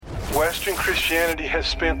Western Christianity has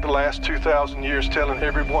spent the last 2,000 years telling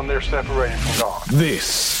everyone they're separated from God.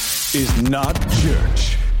 This is Not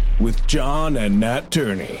Church with John and Nat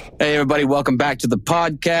Turney. Hey, everybody. Welcome back to the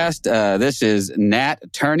podcast. This is Nat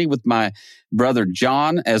Turney with my brother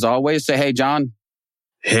John. As always, say, hey, John.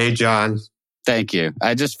 Hey, John. Thank you.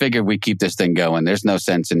 I just figured we keep this thing going. There's no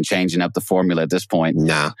sense in changing up the formula at this point.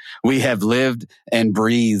 Nah. We have lived and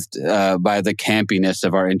breathed by the campiness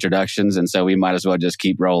of our introductions, and so we might as well just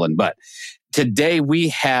keep rolling. But today we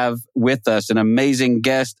have with us an amazing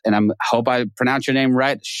guest, and I hope I pronounce your name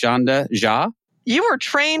right, Sandya Jha. You were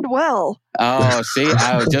trained well. Oh, see,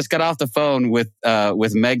 I just got off the phone with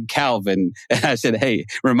Meg Calvin, and I said, "Hey,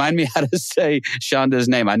 remind me how to say Sandya's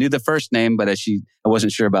name." I knew the first name, but I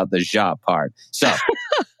wasn't sure about the Jha part. So,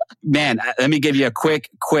 man, let me give you a quick,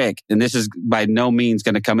 and this is by no means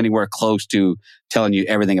going to come anywhere close to telling you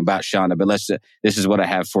everything about Sandya, but this is what I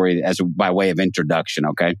have for you as by way of introduction.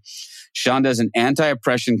 Okay. Sandya is an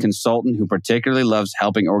anti-oppression consultant who particularly loves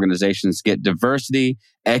helping organizations get diversity,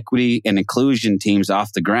 equity, and inclusion teams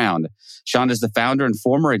off the ground. Sandya is the founder and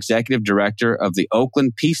former executive director of the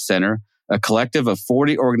Oakland Peace Center, a collective of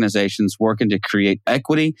 40 organizations working to create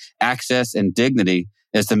equity, access, and dignity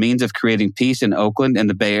as the means of creating peace in Oakland and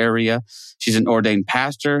the Bay Area. She's an ordained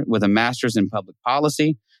pastor with a master's in public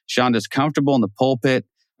policy. Sandya is comfortable in the pulpit,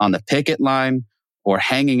 on the picket line, or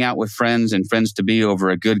hanging out with friends and friends to be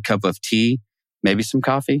over a good cup of tea, maybe some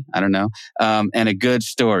coffee, I don't know, and a good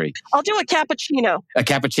story. I'll do a cappuccino. A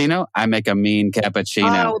cappuccino? I make a mean cappuccino.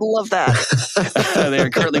 I would love that.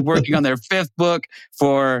 They're currently working on their 5th book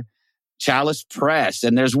for Chalice Press,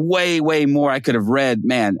 and there's way, way more I could have read.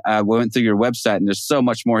 Man, I went through your website, and there's so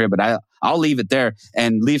much more here, but I'll leave it there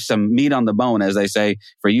and leave some meat on the bone, as they say,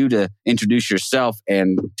 for you to introduce yourself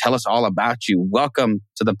and tell us all about you. Welcome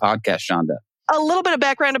to the podcast, Sandya. A little bit of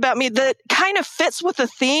background about me that kind of fits with the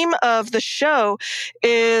theme of the show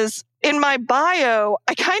is in my bio,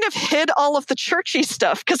 I kind of hid all of the churchy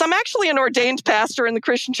stuff because I'm actually an ordained pastor in the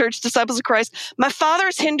Christian Church Disciples of Christ. My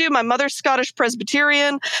father's Hindu, my mother's Scottish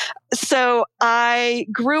Presbyterian. So I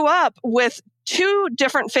grew up with 2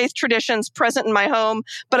 different faith traditions present in my home,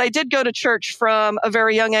 but I did go to church from a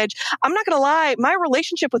very young age. I'm not going to lie, my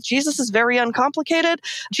relationship with Jesus is very uncomplicated.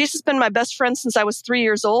 Jesus has been my best friend since I was 3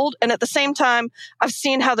 years old. And at the same time, I've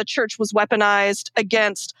seen how the church was weaponized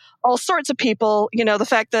against all sorts of people. You know, the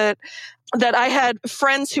fact that I had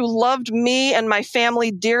friends who loved me and my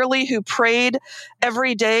family dearly, who prayed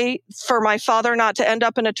every day for my father not to end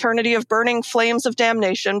up in eternity of burning flames of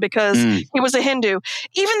damnation because he was a Hindu,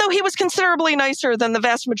 even though he was considerably nicer than the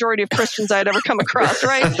vast majority of Christians I'd ever come across,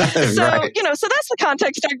 right? So, Right. so that's the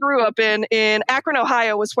context I grew up in. In Akron,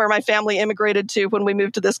 Ohio was where my family immigrated to when we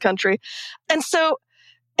moved to this country. And so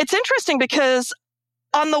it's interesting because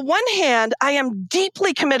on the one hand, I am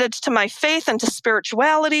deeply committed to my faith and to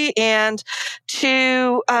spirituality and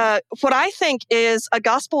to what I think is a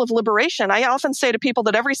gospel of liberation. I often say to people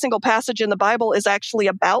that every single passage in the Bible is actually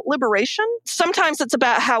about liberation. Sometimes it's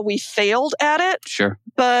about how we failed at it. Sure.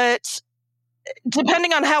 But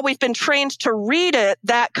depending on how we've been trained to read it,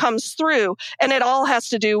 that comes through. And it all has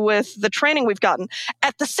to do with the training we've gotten.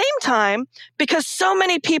 At the same time, because so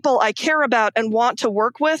many people I care about and want to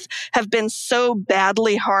work with have been so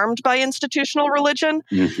badly harmed by institutional religion,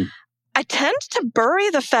 I tend to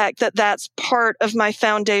bury the fact that that's part of my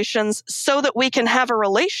foundations so that we can have a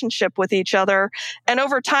relationship with each other. And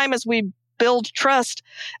over time, as we build trust,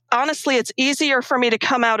 honestly, it's easier for me to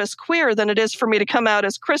come out as queer than it is for me to come out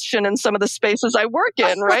as Christian in some of the spaces I work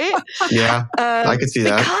in, right? Yeah, I can see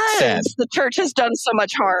that. Because the church has done so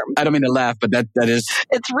much harm. I don't mean to laugh, but that is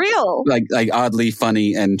It's real. like oddly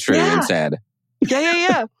funny and true and sad.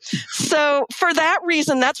 Yeah. So for that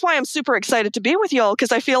reason, that's why I'm super excited to be with y'all,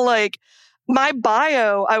 because I feel like my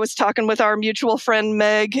bio, I was talking with our mutual friend,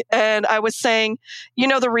 Meg, and I was saying,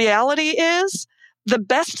 the reality is the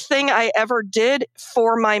best thing I ever did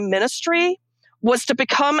for my ministry was to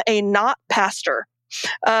become a not pastor.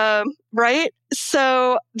 Right?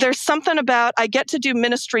 So there's something about I get to do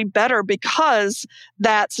ministry better because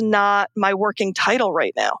that's not my working title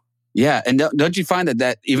right now. Yeah. And don't you find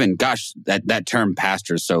that even, that term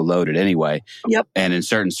pastor is so loaded anyway. Yep. And in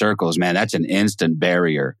certain circles, man, that's an instant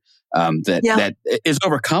barrier that is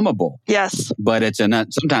overcomable. Yes. But it's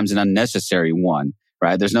sometimes an unnecessary one.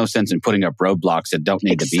 Right? There's no sense in putting up roadblocks that don't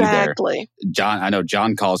need to be there. I know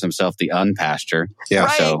John calls himself the unpastor. Yeah.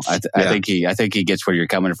 Right. So I think he gets where you're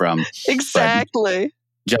coming from. Exactly.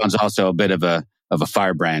 But John's also a bit of a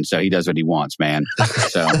firebrand, so he does what he wants, man.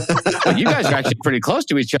 So but you guys are actually pretty close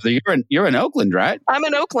to each other. You're in Oakland, right? I'm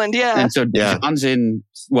in Oakland, yeah. And so John's in.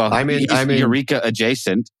 Well, I'm in Eureka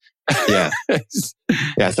adjacent. Yeah.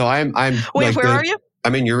 Yeah. So I'm Wait, like where are you?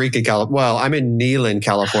 I'm in Eureka, California. Well, I'm in Neyland,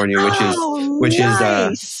 California, which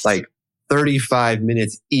nice. is like 35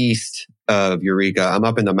 minutes east of Eureka. I'm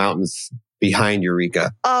up in the mountains behind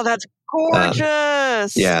Eureka. Oh, that's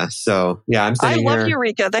gorgeous. Yeah. So yeah, I'm I sitting love here.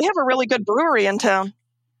 Eureka. They have a really good brewery in town.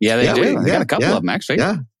 Yeah, they do. They got a couple of them, actually.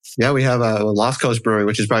 Yeah. Yeah, we have a Lost Coast Brewery,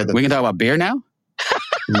 which is probably We can talk about beer now?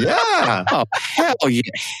 Yeah. Oh, hell yeah.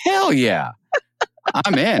 Hell yeah.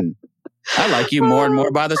 I'm in. I like you more and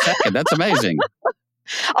more by the second. That's amazing.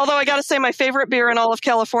 Although I got to say, my favorite beer in all of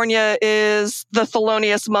California is the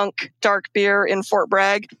Thelonious Monk dark beer in Fort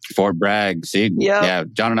Bragg. Fort Bragg. See, yeah,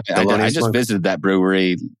 John and I just visited that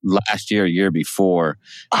brewery last year before.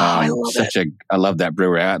 I love it. I love that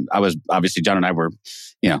brewery. I was obviously John and I were,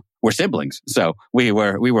 we're siblings, so we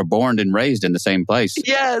were born and raised in the same place.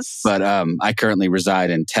 Yes, but I currently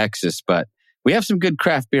reside in Texas, but. We have some good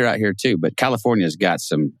craft beer out here too, but California's got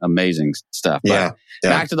some amazing stuff. Yeah. But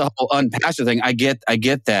back to the whole unpassionate thing. I get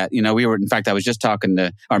that. In fact, I was just talking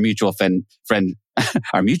to our mutual friend,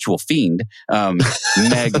 our mutual fiend,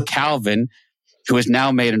 Meg Calvin, who has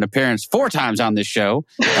now made an appearance 4 times on this show.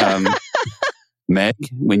 Meg,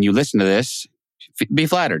 when you listen to this, be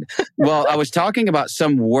flattered. Well, I was talking about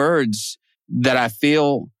some words that I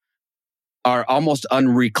feel are almost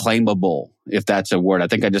unreclaimable, if that's a word. I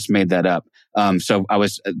think I just made that up. So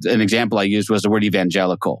an example I used was the word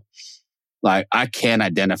evangelical. Like, I can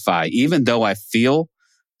identify, even though I feel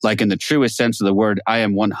like in the truest sense of the word, I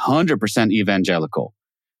am 100% evangelical.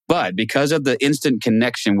 But because of the instant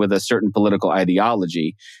connection with a certain political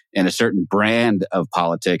ideology and a certain brand of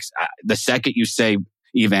politics, the second you say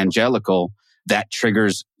evangelical, that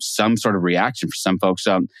triggers some sort of reaction for some folks.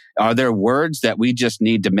 Are there words that we just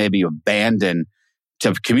need to maybe abandon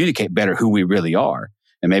to communicate better who we really are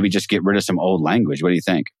and maybe just get rid of some old language? What do you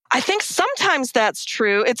think? I think sometimes that's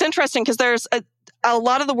true. It's interesting because there's a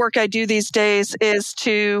lot of the work I do these days is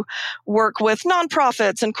to work with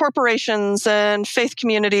nonprofits and corporations and faith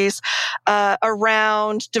communities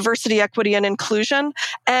around diversity, equity, and inclusion.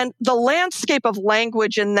 And the landscape of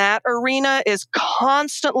language in that arena is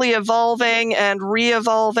constantly evolving and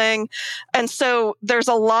re-evolving. And so there's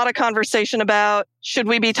a lot of conversation about, should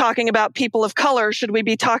we be talking about people of color? Should we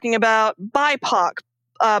be talking about BIPOC?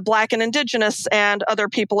 Black and Indigenous and other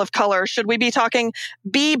people of color? Should we be talking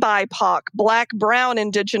BIPOC, Black, Brown,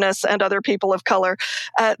 Indigenous, and other people of color?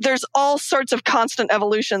 There's all sorts of constant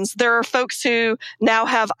evolutions. There are folks who now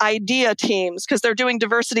have idea teams because they're doing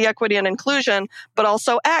diversity, equity, and inclusion, but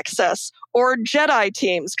also access, or Jedi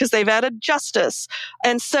teams because they've added justice.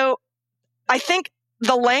 And so I think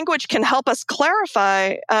the language can help us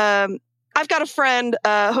clarify. I've got a friend,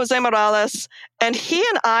 Jose Morales, and he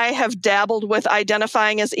and I have dabbled with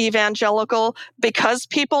identifying as evangelical because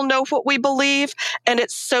people know what we believe. And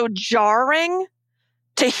it's so jarring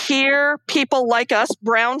to hear people like us,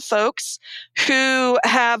 brown folks, who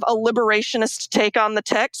have a liberationist take on the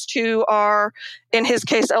text, who are, in his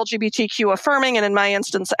case, LGBTQ affirming, and in my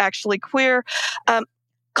instance, actually queer,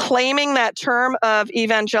 claiming that term of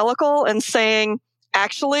evangelical and saying,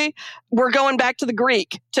 actually, we're going back to the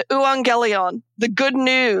Greek, to euangelion, the good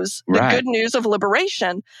news, the good news of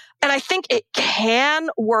liberation. And I think it can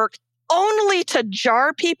work only to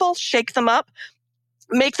jar people, shake them up,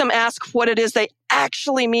 make them ask what it is they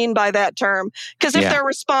actually mean by that term. Because if their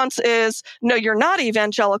response is, no, you're not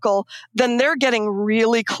evangelical, then they're getting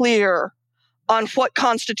really clear on what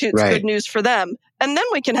constitutes good news for them. And then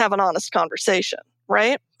we can have an honest conversation,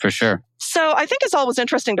 right? For sure. So I think it's always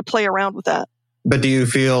interesting to play around with that. But do you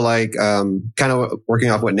feel like, kind of working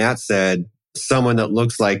off what Nat said, someone that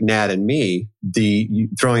looks like Nat and me,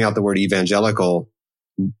 throwing out the word evangelical,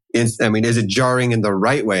 is it jarring in the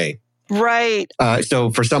right way? Right. So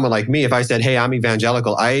for someone like me, if I said, hey, I'm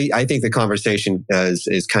evangelical, I think the conversation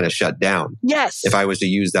is kind of shut down. Yes. If I was to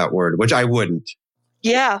use that word, which I wouldn't.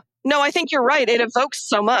 Yeah. No, I think you're right. It evokes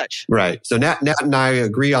so much. Right. So Nat and I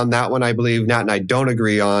agree on that one, I believe. Nat and I don't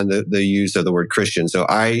agree on the use of the word Christian. So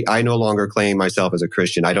I no longer claim myself as a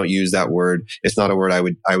Christian. I don't use that word. It's not a word I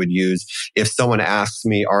would use. If someone asks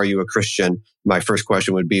me, are you a Christian? My first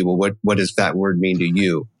question would be, well, what does that word mean to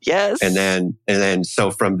you? Yes. And then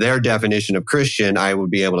so from their definition of Christian, I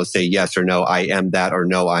would be able to say yes or no, I am that, or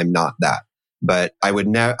no, I'm not that. But I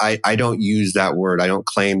would I don't use that word. I don't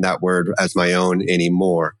claim that word as my own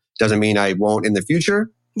anymore. Doesn't mean I won't in the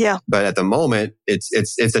future. Yeah. But at the moment,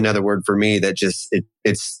 it's another word for me that just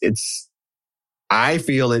I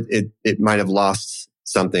feel it might have lost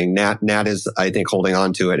something. Nat is, I think, holding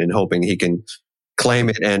on to it and hoping he can claim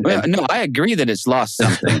it. No, I agree that it's lost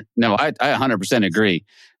something. No, I 100% agree.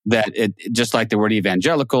 that just like the word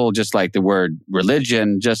evangelical, just like the word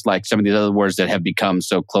religion, just like some of these other words that have become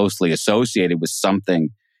so closely associated with something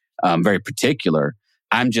very particular,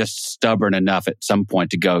 I'm just stubborn enough at some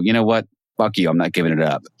point to go, you know what? Fuck you. I'm not giving it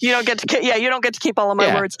up. You don't get to keep all of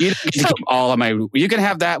my words. You don't get to keep all of my. You can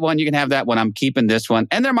have that one. You can have that one. I'm keeping this one.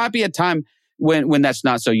 And there might be a time when that's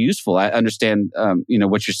not so useful. I understand,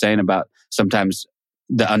 what you're saying about sometimes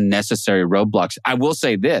the unnecessary roadblocks. I will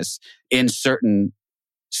say this: in certain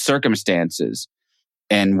circumstances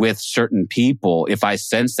and with certain people, if I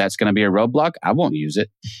sense that's going to be a roadblock, I won't use it.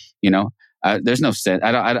 There's no sense.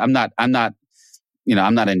 I'm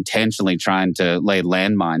not intentionally trying to lay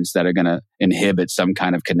landmines that are going to inhibit some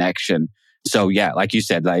kind of connection. So yeah, like you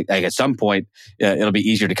said, like at some point, it'll be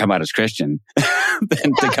easier to come out as Christian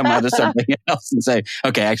than to come out as something else and say,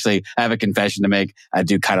 okay, actually, I have a confession to make. I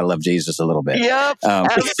do kind of love Jesus a little bit. Yep,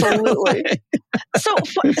 absolutely. So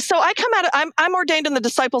I come out. I'm ordained in the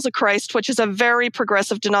Disciples of Christ, which is a very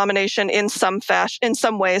progressive denomination in some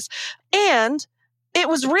ways, and it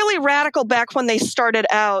was really radical back when they started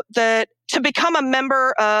out that to become a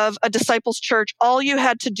member of a disciples church, all you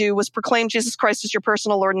had to do was proclaim Jesus Christ as your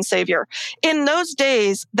personal Lord and Savior. In those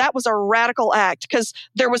days, that was a radical act because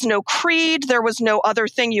there was no creed. There was no other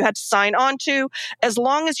thing you had to sign on to. As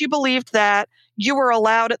long as you believed that, you were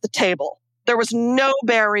allowed at the table. There was no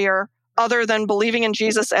barrier other than believing in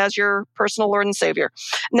Jesus as your personal Lord and Savior.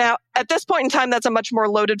 Now, at this point in time, that's a much more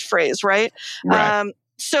loaded phrase, right? Right.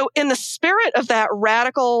 So in the spirit of that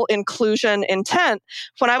radical inclusion intent,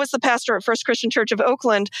 when I was the pastor at First Christian Church of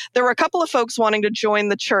Oakland, there were a couple of folks wanting to join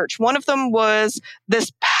the church. One of them was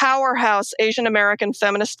this powerhouse Asian American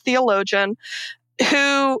feminist theologian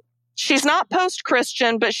who, she's not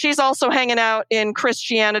post-Christian, but she's also hanging out in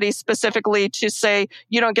Christianity specifically to say,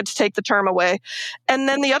 you don't get to take the term away. And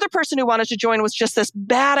then the other person who wanted to join was just this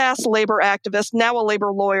badass labor activist, now a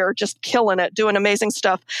labor lawyer, just killing it, doing amazing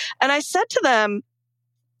stuff. And I said to them,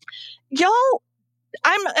 y'all,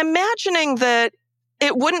 I'm imagining that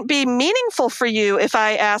it wouldn't be meaningful for you if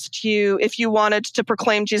I asked you if you wanted to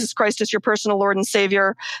proclaim Jesus Christ as your personal Lord and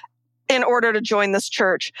Savior in order to join this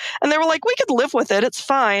church. And they were like, we could live with it. It's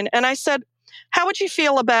fine. And I said, how would you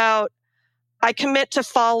feel about I commit to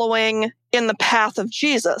following in the path of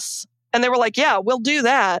Jesus? And they were like, yeah, we'll do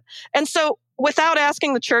that. And so without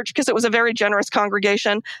asking the church, because it was a very generous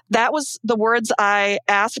congregation, that was the words I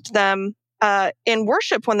asked them in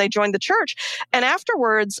worship when they joined the church. And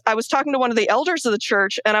afterwards, I was talking to one of the elders of the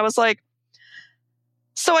church, and I was like,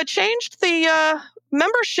 so I changed the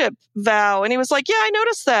membership vow. And he was like, yeah, I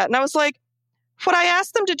noticed that. And I was like, what I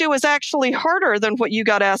asked them to do is actually harder than what you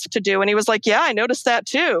got asked to do. And he was like, yeah, I noticed that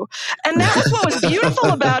too. And that was what was beautiful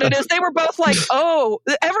about it, is they were both like, oh,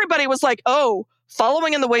 everybody was like, oh,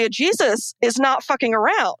 following in the way of Jesus is not fucking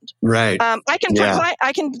around. Right. I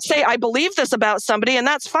can say I believe this about somebody, and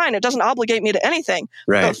that's fine. It doesn't obligate me to anything.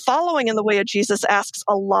 Right. But following in the way of Jesus asks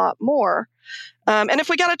a lot more. And if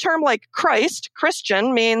we got a term like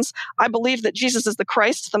Christian means I believe that Jesus is the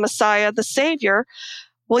Christ, the Messiah, the Savior.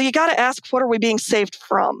 Well, you got to ask, what are we being saved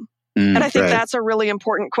from? And I think that's a really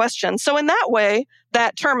important question. So in that way,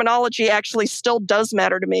 that terminology actually still does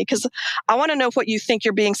matter to me, because I want to know what you think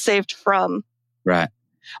you're being saved from. Right.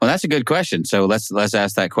 Well, that's a good question. So let's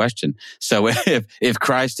ask that question. So if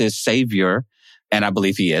Christ is Savior, and I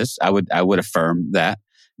believe He is, I would affirm that.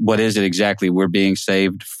 What is it exactly we're being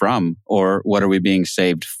saved from, or what are we being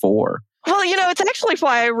saved for? Well, it's actually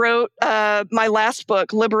why I wrote my last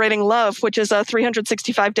book, Liberating Love, which is a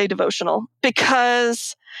 365-day devotional,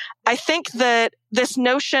 because I think that this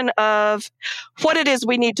notion of what it is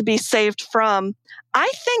we need to be saved from, I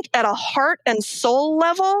think at a heart and soul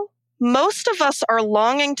level, most of us are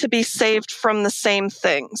longing to be saved from the same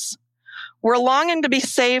things. We're longing to be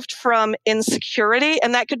saved from insecurity,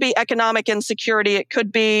 and that could be economic insecurity. It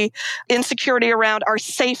could be insecurity around our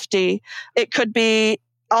safety. It could be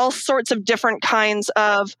all sorts of different kinds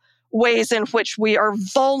of ways in which we are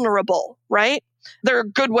vulnerable, right? There are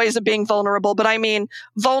good ways of being vulnerable, but I mean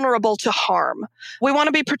vulnerable to harm. We want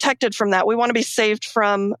to be protected from that. We want to be saved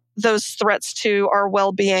from those threats to our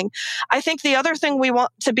well-being. I think the other thing we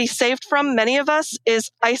want to be saved from, many of us, is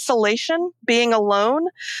isolation, being alone.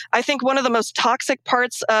 I think one of the most toxic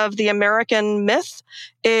parts of the American myth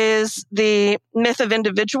is the myth of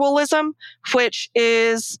individualism, which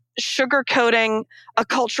is sugarcoating a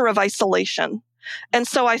culture of isolation. And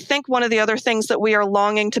so I think one of the other things that we are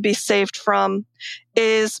longing to be saved from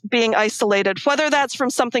is being isolated, whether that's from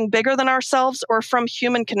something bigger than ourselves or from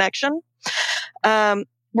human connection.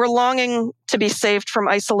 We're longing to be saved from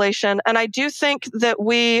isolation. And I do think that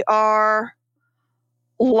we are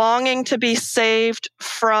longing to be saved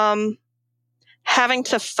from having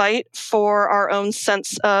to fight for our own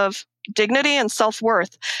sense of dignity and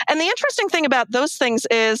self-worth. And the interesting thing about those things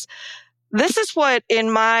is this is what in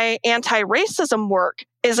my anti-racism work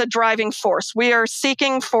is a driving force. We are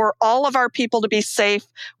seeking for all of our people to be safe.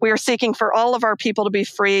 We are seeking for all of our people to be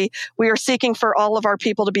free. We are seeking for all of our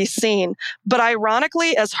people to be seen. But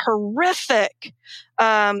ironically, as horrific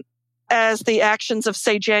as the actions of,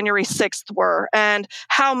 say, January 6th were, and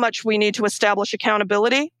how much we need to establish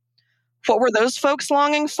accountability, what were those folks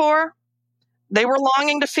longing for? They were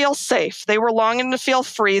longing to feel safe. They were longing to feel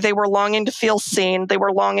free. They were longing to feel seen. They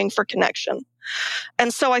were longing for connection.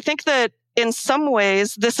 And so I think that in some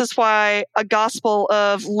ways, this is why a gospel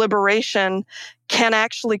of liberation can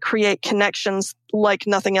actually create connections like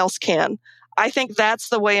nothing else can. I think that's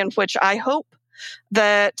the way in which I hope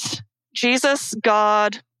that Jesus,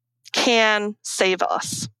 God, can save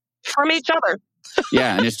us from each other.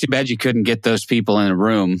 Yeah, and it's too bad you couldn't get those people in a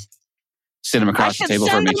room, sit them across the table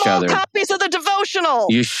from each other. Copies of the devotional.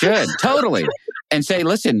 You should, totally. And say,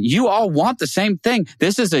 listen, you all want the same thing.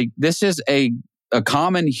 This is a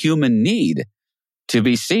common human need to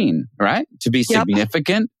be seen, right? To be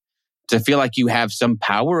significant, to feel like you have some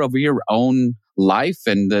power over your own life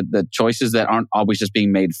and the choices that aren't always just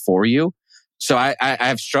being made for you. So I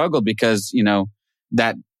have struggled because,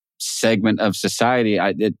 that segment of society,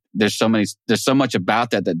 there's so much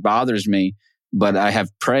about that bothers me, but I have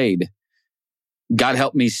prayed, God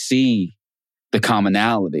help me see the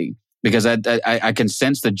commonality, because I can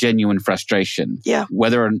sense the genuine frustration. Yeah.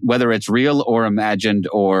 Whether it's real or imagined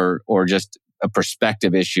or just a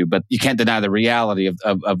perspective issue, but you can't deny the reality of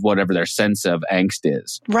whatever their sense of angst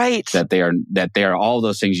is. Right. That they are all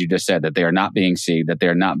those things you just said, that they are not being seen, that they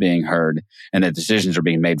are not being heard, and that decisions are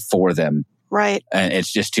being made for them. Right. And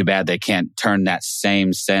it's just too bad they can't turn that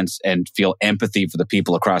same sense and feel empathy for the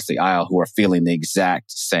people across the aisle who are feeling the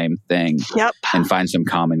exact same thing. Yep. And find some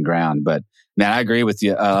common ground. But man, I agree with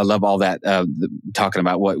you. I love all that, talking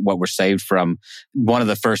about what we're saved from. One of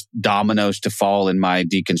the first dominoes to fall in my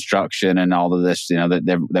deconstruction and all of this,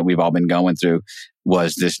 that we've all been going through,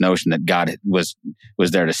 was this notion that God was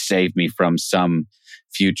there to save me from some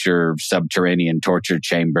future subterranean torture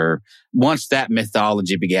chamber. Once that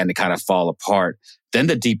mythology began to kind of fall apart, then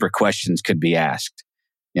the deeper questions could be asked.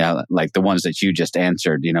 Like the ones that you just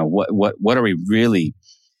answered. What are we really?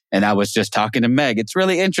 And I was just talking to Meg. It's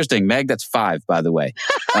really interesting. Meg, that's 5, by the way.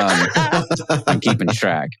 I'm keeping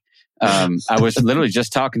track. I was literally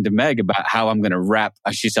just talking to Meg about how I'm going to wrap.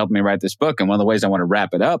 She's helping me write this book. And one of the ways I want to wrap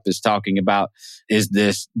it up is talking about is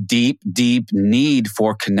this deep, deep need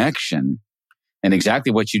for connection. And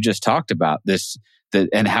exactly what you just talked about,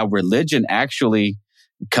 and how religion actually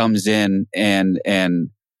comes in and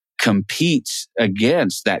competes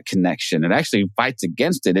against that connection. It actually fights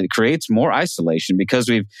against it. It creates more isolation because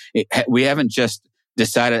we haven't just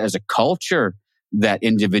decided as a culture that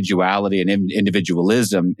individuality and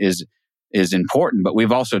individualism is important, but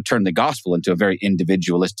we've also turned the gospel into a very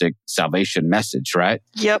individualistic salvation message, right?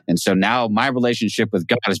 Yep. And so now my relationship with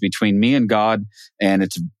God is between me and God, and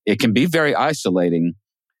it can be very isolating.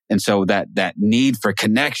 And so that need for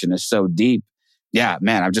connection is so deep. Yeah,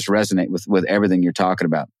 man, I just resonate with everything you're talking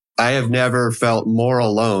about. I have never felt more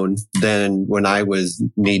alone than when I was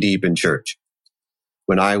knee deep in church.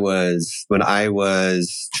 When I was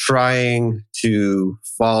trying to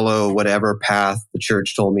follow whatever path the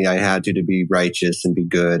church told me I had to be righteous and be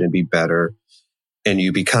good and be better. And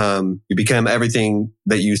you become everything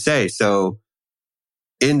that you say. So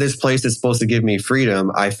in this place that's supposed to give me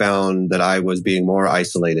freedom, I found that I was being more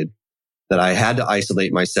isolated, that I had to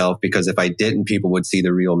isolate myself because if I didn't, people would see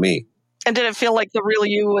the real me. And did it feel like the real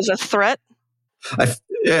you was a threat?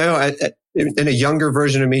 In a younger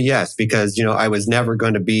version of me, yes, because, I never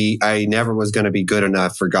was going to be good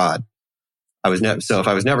enough for God. So if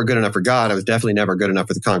I was never good enough for God, I was definitely never good enough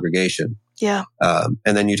for the congregation. Yeah. And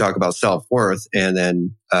then you talk about self-worth, and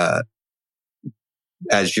then,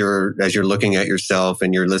 as you're looking at yourself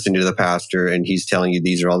and you're listening to the pastor and he's telling you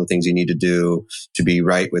these are all the things you need to do to be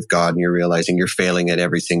right with God, and you're realizing you're failing at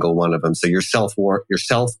every single one of them. So your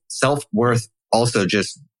self-worth also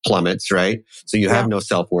just plummets, right? So you have no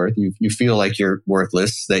self-worth. You feel like you're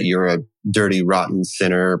worthless, that you're a dirty, rotten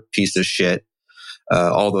sinner, piece of shit,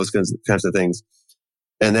 all those kinds of things.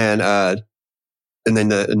 And then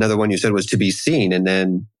another one you said was to be seen. And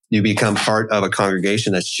then you become part of a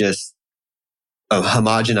congregation that's just a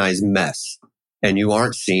homogenized mess. And you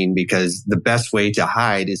aren't seen because the best way to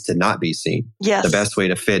hide is to not be seen. Yes. The best way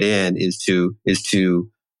to fit in is to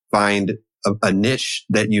find a niche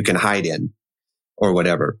that you can hide in or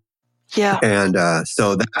whatever. Yeah. And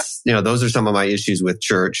so that's, those are some of my issues with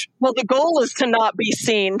church. Well, the goal is to not be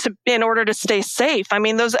seen in order to stay safe. I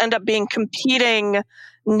mean, those end up being competing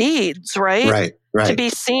needs, right? Right. To be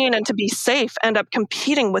seen and to be safe end up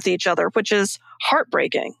competing with each other, which is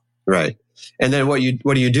heartbreaking. Right. And then what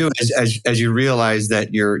do you do as you realize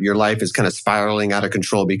that your life is kind of spiraling out of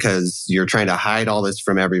control because you're trying to hide all this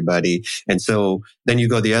from everybody. And so then you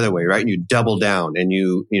go the other way, right? And you double down and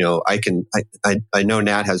I know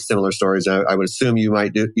Nat has similar stories. I would assume you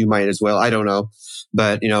might as well. I don't know.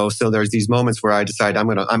 But, so there's these moments where I decide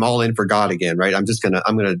I'm all in for God again, right? I'm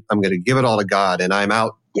going to give it all to God and I'm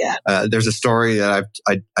out. Yeah. There's a story that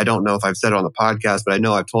I don't know if I've said it on the podcast, but I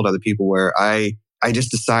know I've told other people where I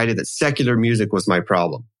just decided that secular music was my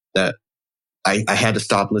problem, that I had to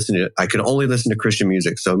stop listening to it. I could only listen to Christian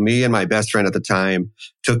music. So me and my best friend at the time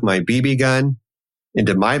took my BB gun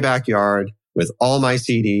into my backyard with all my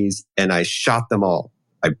CDs and I shot them all.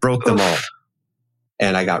 I broke them all.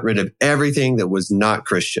 And I got rid of everything that was not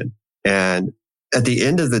Christian. And at the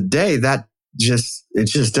end of the day, it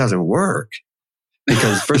just doesn't work.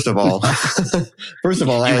 Because first of all,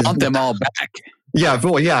 you want them all back. Yeah.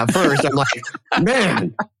 Well, yeah. First, I'm like,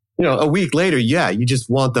 man, a week later, you just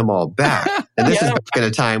want them all back. And this is back in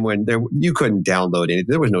a time when you couldn't download anything.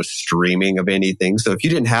 There was no streaming of anything. So if you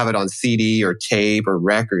didn't have it on CD or tape or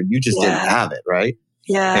record, you just didn't have it, right?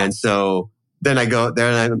 Yeah. And so then I go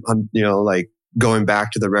there and I'm like going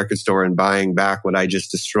back to the record store and buying back what I just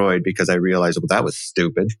destroyed because I realized, well, that was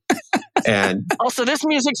stupid. And also, this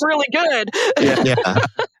music's really good. Yeah.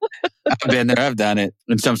 I've been there. I've done it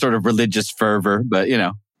in some sort of religious fervor, but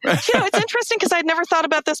It's interesting because I'd never thought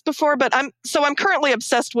about this before, but I'm currently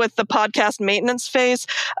obsessed with the podcast maintenance phase,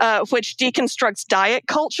 which deconstructs diet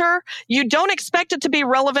culture. You don't expect it to be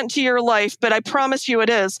relevant to your life, but I promise you it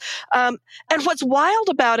is. And what's wild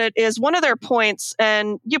about it is one of their points,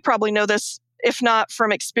 and you probably know this, if not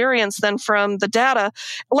from experience, then from the data,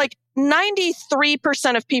 like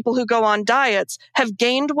 93% of people who go on diets have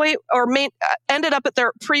gained weight or ended up at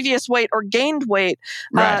their previous weight or gained weight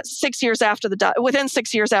right. 6 years after the diet, within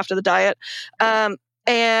 6 years after the diet.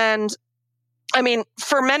 And I mean,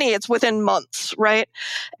 for many, it's within months, right?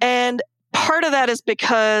 And part of that is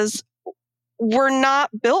because we're not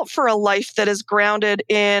built for a life that is grounded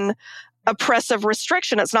in oppressive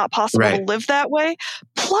restriction. It's not possible to live that way.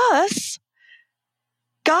 Plus,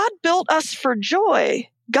 God built us for joy.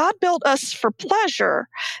 God built us for pleasure.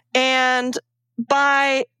 And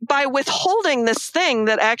by withholding this thing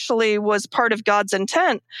that actually was part of God's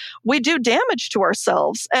intent, we do damage to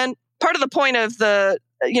ourselves. And part of the point of the,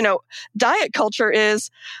 diet culture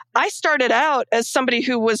is I started out as somebody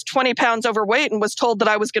who was 20 pounds overweight and was told that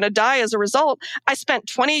I was going to die as a result. I spent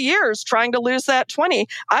 20 years trying to lose that 20.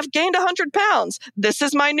 I've gained 100 pounds. This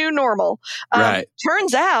is my new normal. Right.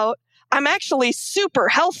 Turns out, I'm actually super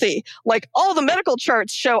healthy. Like all the medical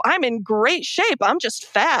charts show I'm in great shape. I'm just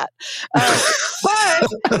fat. But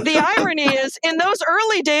the irony is in those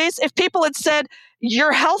early days, if people had said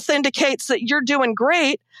your health indicates that you're doing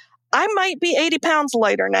great, I might be 80 pounds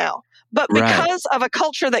lighter now. But because of a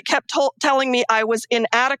culture that kept telling me I was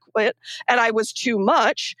inadequate and I was too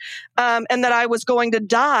much, and that I was going to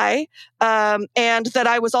die, and that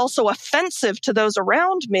I was also offensive to those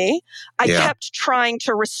around me, I kept trying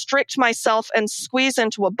to restrict myself and squeeze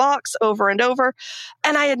into a box over and over.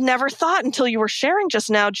 And I had never thought until you were sharing just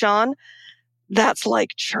now, John, that's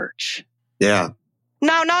like church. Yeah.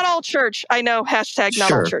 Now, not all church. I know, hashtag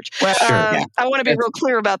not all church. Well, I want to be real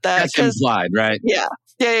clear about that. That's implied, right? Yeah.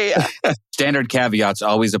 Standard caveats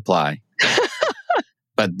always apply.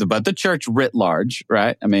 But the church writ large,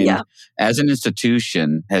 right? I mean, as an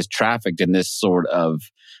institution, has trafficked in this sort of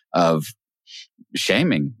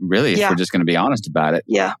shaming, really, if we're just going to be honest about it.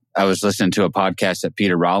 Yeah. I was listening to a podcast that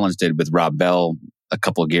Peter Rollins did with Rob Bell a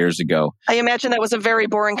couple of years ago. I imagine that was a very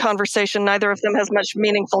boring conversation. Neither of them has much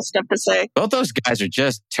meaningful stuff to say. Both those guys are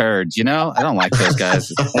just turds, I don't like those guys.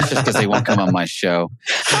 That's just because they won't come on my show.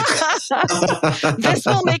 This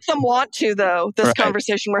will make them want to, though, this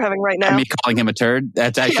conversation we're having right now. Me calling him a turd?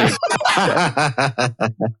 That's actually...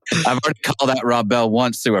 I've already called out Rob Bell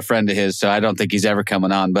once through a friend of his, so I don't think he's ever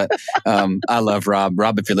coming on. But I love Rob.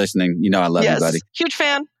 Rob, if you're listening, I love you, buddy. Huge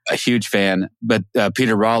fan. A huge fan. But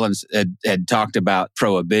Peter Rollins had talked about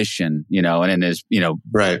prohibition, and in his,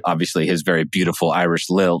 obviously his very beautiful Irish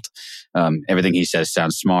lilt. Everything he says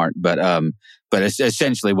sounds smart, but it's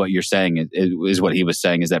essentially what you're saying is what he was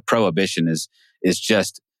saying, is that prohibition is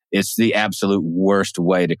just, it's the absolute worst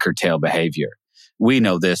way to curtail behavior. We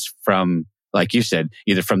know this from, like you said,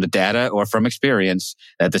 either from the data or from experience.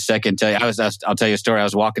 That the second, I'll tell you a story. I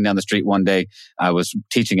was walking down the street one day. I was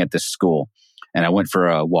teaching at this school, and I went for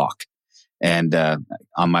a walk. And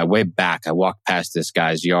on my way back, I walked past this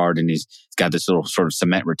guy's yard, and he's got this little sort of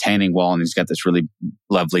cement retaining wall, and he's got this really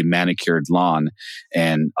lovely manicured lawn.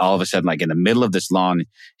 And all of a sudden, like in the middle of this lawn,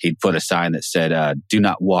 he'd put a sign that said, "Do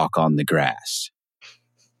not walk on the grass."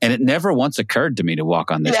 And it never once occurred to me to walk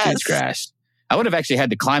on this dude's grass. I would have actually had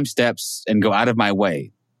to climb steps and go out of my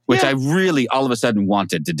way, which I really all of a sudden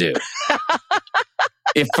wanted to do.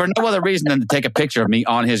 If for no other reason than to take a picture of me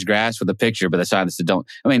on his grass with a picture, but the sign that said don't.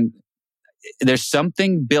 I mean, there's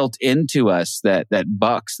something built into us that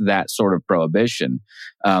bucks that sort of prohibition,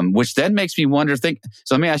 which then makes me wonder, so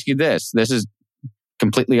let me ask you this. This is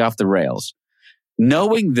completely off the rails.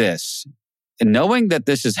 Knowing this, and knowing that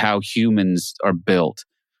this is how humans are built,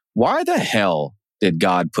 why the hell did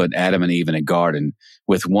God put Adam and Eve in a garden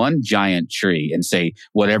with one giant tree and say,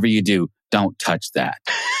 whatever you do, don't touch that?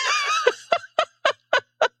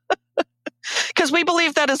 Because we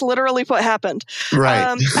believe that is literally what happened.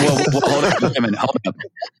 Right. Well, hold on. Hold up.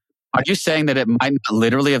 Are you saying that it might not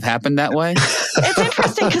literally have happened that way? It's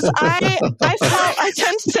interesting because I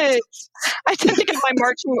tend to get my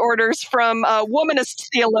marching orders from womanist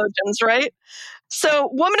theologians, right? So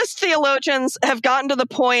womanist theologians have gotten to the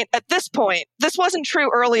point, at this point, this wasn't true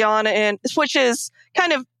early on, which is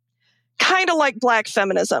kind of like black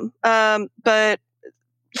feminism, but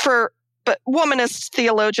womanist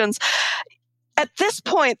theologians, at this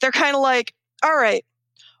point, they're kind of like, all right,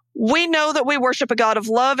 we know that we worship a God of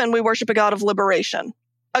love and we worship a God of liberation,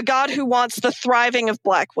 a God who wants the thriving of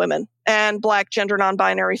Black women and Black gender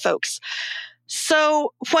non-binary folks.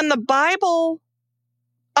 So when the Bible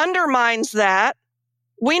undermines that,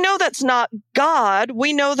 we know that's not God.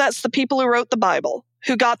 We know that's the people who wrote the Bible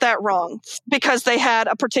who got that wrong because they had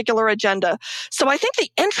a particular agenda. So I think the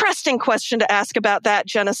interesting question to ask about that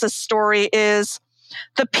Genesis story is,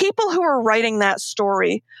 the people who were writing that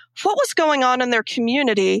story, what was going on in their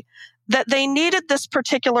community that they needed this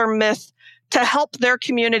particular myth to help their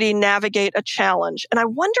community navigate a challenge? And I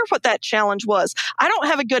wonder what that challenge was. I don't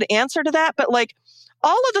have a good answer to that, but like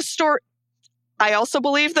all of the story, I also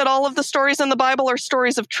believe that all of the stories in the Bible are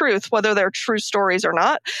stories of truth, whether they're true stories or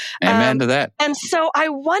not. Amen to that. And so I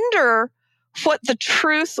wonder what the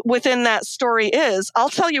truth within that story is. I'll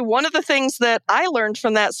tell you, one of the things that I learned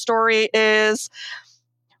from that story is,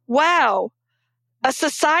 wow, a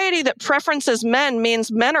society that preferences men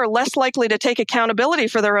means men are less likely to take accountability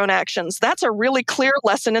for their own actions. That's a really clear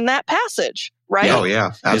lesson in that passage, right? Oh,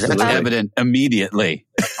 yeah. Absolutely. It's evident immediately.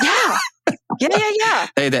 Yeah. Yeah.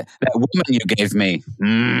 Hey, that woman you gave me.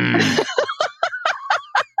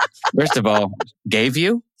 First of all, gave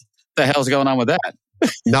you? What the hell's going on with that?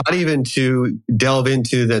 Not even to delve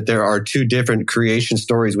into that there are two different creation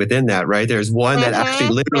stories within that, right? There's one that actually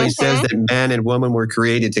literally says that man and woman were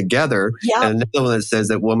created together, and another one that says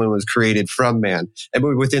that woman was created from man. And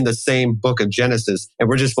we're within the same book of Genesis, and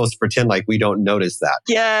we're just supposed to pretend like we don't notice that.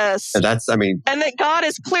 Yes. And that's, and that God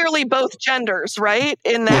is clearly both genders, right?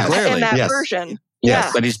 In that version. Yes.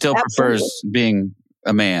 Yeah. But he still prefers being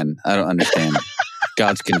a man. I don't understand.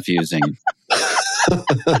 God's confusing.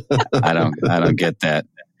 I don't get that.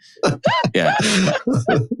 Yeah.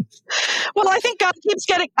 Well, I think God keeps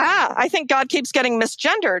getting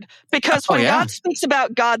misgendered because when God speaks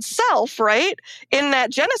about God's self, right? In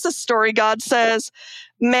that Genesis story, God says,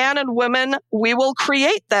 man and woman, we will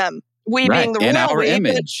create them. We being the in royal our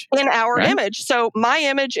image. In our image. So my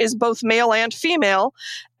image is both male and female.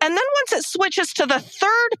 And then once it switches to the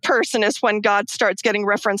third person is when God starts getting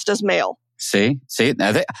referenced as male. See,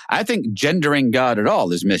 I think gendering God at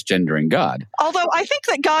all is misgendering God. Although I think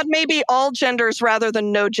that God may be all genders rather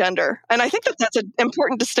than no gender. And I think that that's an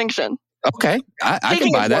important distinction. Okay, I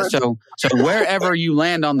can buy that. So wherever you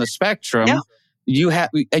land on the spectrum, you have,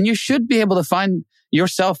 and you should be able to find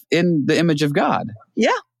yourself in the image of God. Yeah.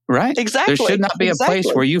 Right? Exactly. There should not be a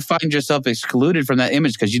place where you find yourself excluded from that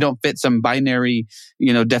image because you don't fit some binary,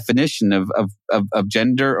 definition of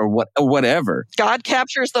gender or whatever. God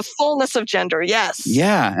captures the fullness of gender. Yes.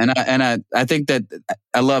 Yeah, and I think that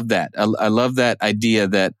I love that. I love that idea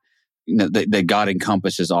that that God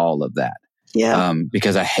encompasses all of that. Yeah.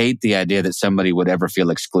 Because I hate the idea that somebody would ever feel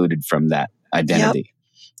excluded from that identity.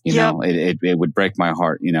 It would break my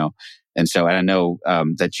heart. And so I know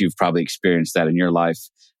that you've probably experienced that in your life.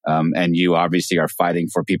 And you obviously are fighting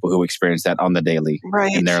for people who experience that on the daily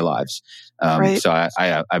in their lives. So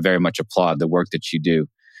I very much applaud the work that you do.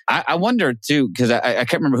 I wonder too, because I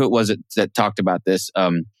can't remember who it was that talked about this.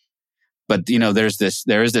 But there is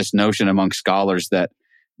this notion among scholars that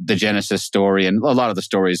the Genesis story and a lot of the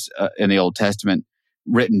stories in the Old Testament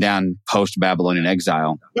written down post-Babylonian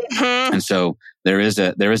exile. Mhm. And so there is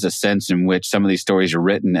a sense in which some of these stories are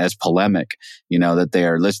written as polemic, that they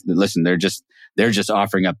are, listen, they're just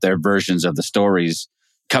offering up their versions of the stories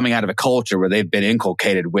coming out of a culture where they've been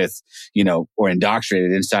inculcated with, or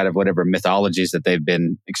indoctrinated inside of whatever mythologies that they've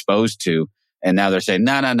been exposed to. And now they're saying,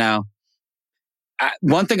 no.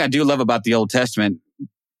 One thing I do love about the Old Testament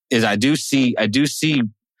is I do see it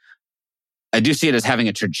as having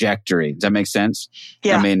a trajectory. Does that make sense?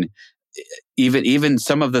 Yeah. I mean, even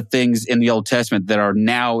some of the things in the Old Testament that are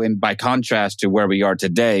now by contrast to where we are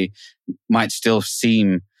today might still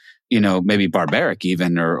seem, maybe barbaric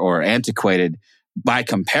even or antiquated. By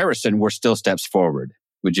comparison, we're still steps forward.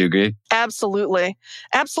 Would you agree? Absolutely.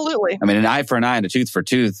 Absolutely. I mean, an eye for an eye and a tooth for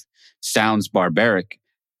tooth sounds barbaric,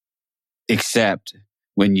 except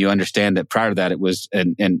when you understand that prior to that, it was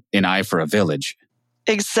an eye for a village.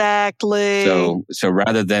 Exactly. So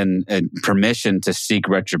rather than a permission to seek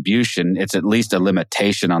retribution, it's at least a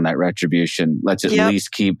limitation on that retribution. Let's at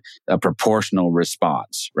least keep a proportional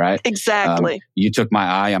response, right? Exactly. You took my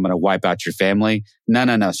eye, I'm going to wipe out your family.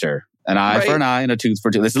 No, sir. An eye for an eye and a tooth for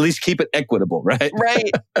a tooth. Let's at least keep it equitable, right? Right.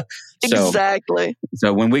 Exactly.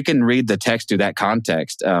 So when we can read the text through that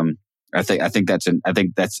context, I think that's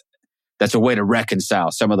a way to reconcile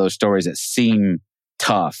some of those stories that seem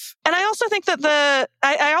tough. And I also think that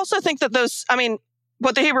those, I mean,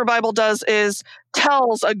 what the Hebrew Bible does is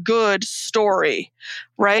tells a good story,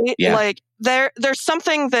 right? Yeah. Like there's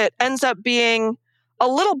something that ends up being a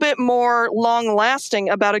little bit more long lasting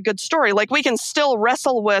about a good story. Like we can still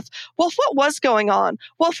wrestle with, well, what was going on?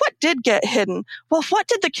 Well, what did get hidden? Well, what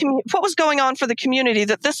was going on for the community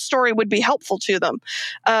that this story would be helpful to them?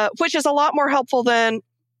 Which is a lot more helpful than,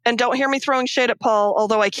 and don't hear me throwing shade at Paul,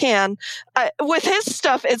 although I can. With his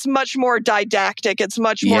stuff, it's much more didactic. It's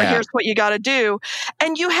much more, here's what you got to do.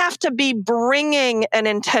 And you have to be bringing an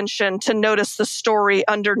intention to notice the story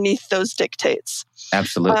underneath those dictates.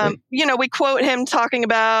 Absolutely. We quote him talking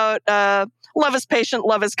about love is patient,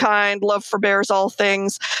 love is kind, love forbears all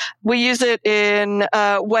things. We use it in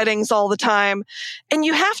weddings all the time. And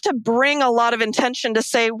you have to bring a lot of intention to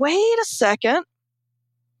say, wait a second.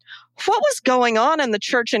 What was going on in the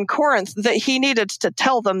church in Corinth that he needed to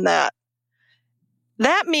tell them that?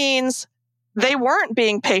 That means they weren't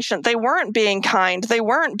being patient. They weren't being kind. They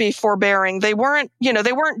weren't being forbearing. They weren't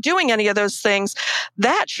doing any of those things.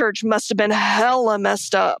 That church must have been hella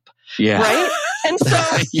messed up. Yeah. Right? And so,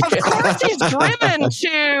 of course, he's driven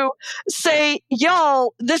to say,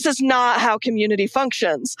 y'all, this is not how community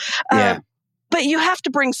functions. But you have to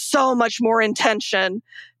bring so much more intention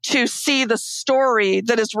to see the story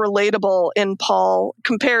that is relatable in Paul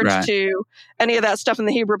compared to any of that stuff in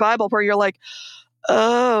the Hebrew Bible where you're like,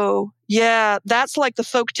 oh, yeah, that's like the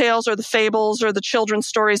folk tales or the fables or the children's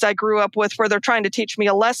stories I grew up with where they're trying to teach me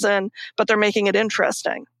a lesson, but they're making it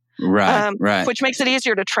interesting. Right. Which makes it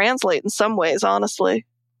easier to translate in some ways, honestly.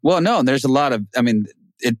 Well, no, there's a lot of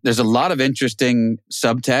interesting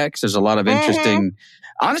subtext. There's a lot of interesting,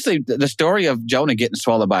 honestly, the story of Jonah getting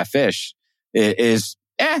swallowed by a fish is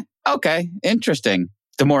okay, interesting.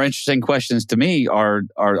 The more interesting questions to me are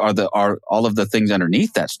all of the things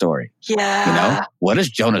underneath that story. Yeah. What is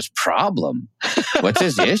Jonah's problem? What's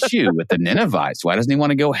his issue with the Ninevites? Why doesn't he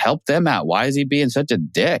want to go help them out? Why is he being such a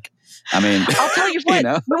dick? I mean, I'll tell you what,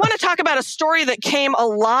 we want to talk about a story that came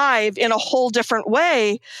alive in a whole different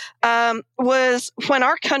way, was when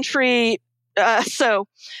our country, so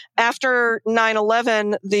after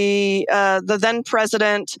 9/11, the then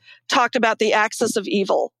president talked about the axis of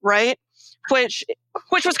evil, right? Which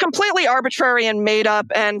was completely arbitrary and made up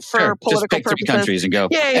and for political just pick purposes. 3 countries and go.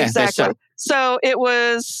 Yeah, exactly. So it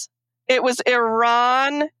was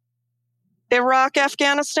Iran, Iraq,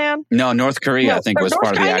 Afghanistan? No, North Korea, I think, was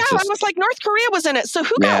part of the axis. I was like, North Korea was in it. So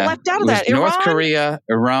who got left out of that? North Korea,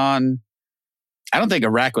 Iran. I don't think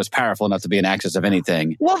Iraq was powerful enough to be an axis of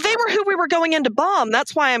anything. Well, they were who we were going in to bomb.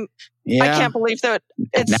 That's why I can't believe that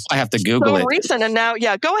it's now I have to Google it. recent. And now,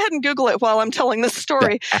 go ahead and Google it while I'm telling this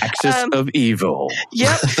story. The axis of evil.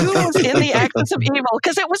 Yep. Who was in the axis of evil?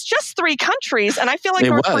 Because it was just 3 countries. And I feel like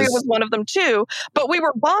North Korea was one of them too. But we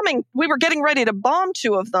were getting ready to bomb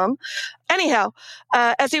 2 of them. Anyhow,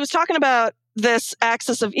 as he was talking about this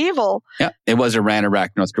axis of evil. Yeah, it was Iran,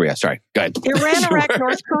 Iraq, North Korea. Sorry, go ahead. Iran, Iraq,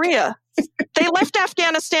 North Korea. They left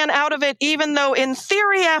Afghanistan out of it, even though in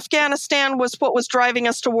theory, Afghanistan was what was driving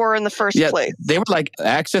us to war in the first place. They were like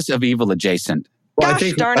axis of evil adjacent. Well,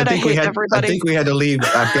 Gosh darn it, I hate everybody. I think we had to leave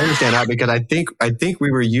Afghanistan out because I think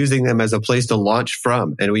we were using them as a place to launch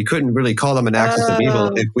from, and we couldn't really call them an axis of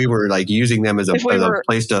evil if we were like using them as a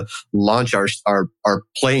place to launch our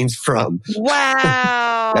planes from.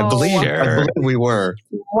 Wow. I believe we were.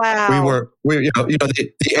 Wow. We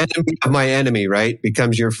the enemy of my enemy, right,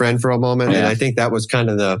 becomes your friend for a moment. Yeah. And I think that was kind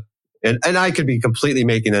of and I could be completely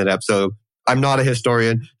making that up. So I'm not a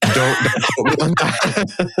historian. Don't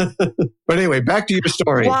But anyway, back to your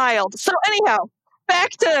story. Wild. So anyhow,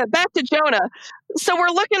 back to Jonah. So we're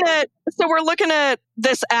looking at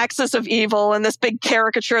this axis of evil and this big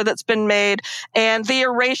caricature that's been made, and the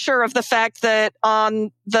erasure of the fact that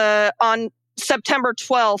on September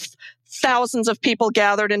 12th, thousands of people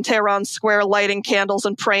gathered in Tehran Square lighting candles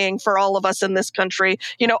and praying for all of us in this country.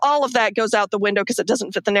 All of that goes out the window because it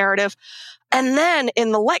doesn't fit the narrative. And then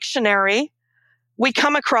in the lectionary, we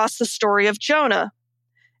come across the story of Jonah.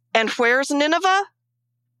 And where's Nineveh?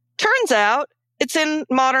 Turns out it's in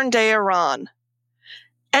modern day Iran.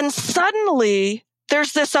 And suddenly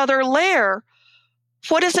there's this other layer.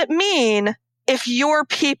 What does it mean if your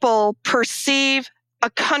people perceive a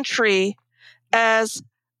country as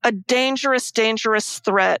a dangerous, dangerous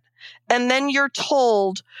threat? And then you're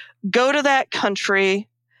told, go to that country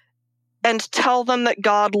and tell them that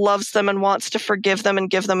God loves them and wants to forgive them and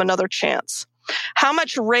give them another chance. How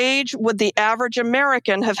much rage would the average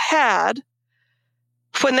American have had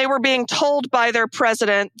when they were being told by their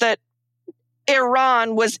president that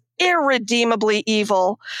Iran was irredeemably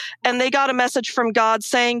evil, and they got a message from God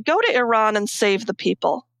saying, go to Iran and save the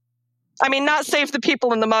people? I mean, not save the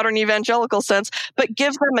people in the modern evangelical sense, but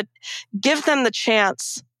give them the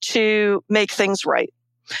chance to make things right.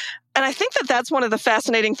 And I think that that's one of the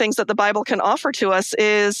fascinating things that the Bible can offer to us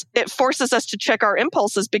is it forces us to check our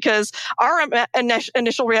impulses, because our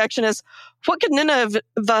initial reaction is, what could Nineveh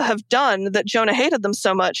have done that Jonah hated them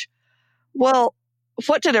so much? Well,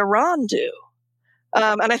 what did Iran do?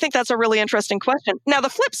 And I think that's a really interesting question. Now, the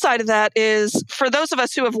flip side of that is, for those of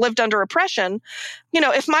us who have lived under oppression,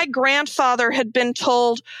 if my grandfather had been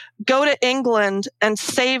told, go to England and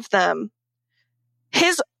save them,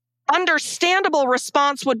 his understandable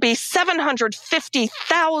response would be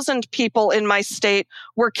 750,000 people in my state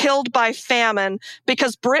were killed by famine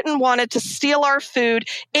because Britain wanted to steal our food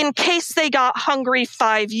in case they got hungry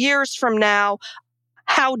 5 years from now.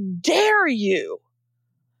 How dare you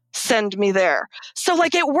send me there? So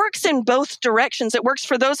it works in both directions. It works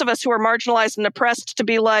for those of us who are marginalized and oppressed to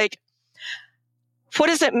be like, what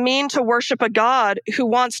does it mean to worship a God who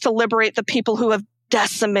wants to liberate the people who have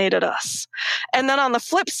decimated us? And then on the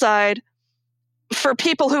flip side, for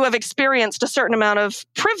people who have experienced a certain amount of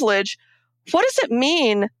privilege, what does it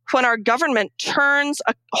mean when our government turns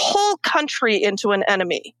a whole country into an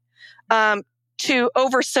enemy, to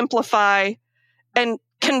oversimplify and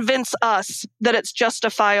convince us that it's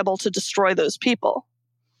justifiable to destroy those people?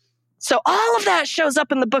 So all of that shows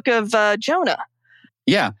up in the book of Jonah.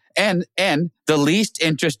 Yeah. And the least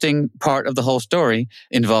interesting part of the whole story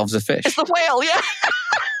involves a fish. It's the whale, yeah.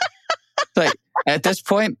 At this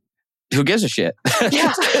point, who gives a shit?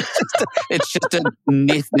 Yeah. It's just a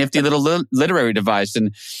nifty little literary device.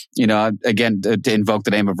 And, again, to invoke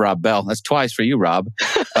the name of Rob Bell. That's twice for you, Rob.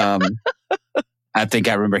 I think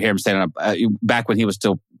I remember hearing him saying back when he was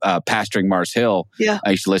still pastoring Mars Hill. Yeah.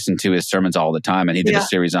 I used to listen to his sermons all the time, and he did a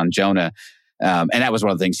series on Jonah. And that was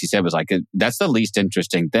one of the things he said was that's the least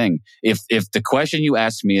interesting thing. If the question you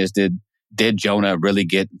asked me is, did Jonah really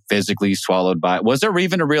get physically swallowed by, was there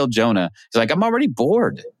even a real Jonah? He's like, I'm already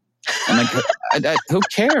bored. I'm like, who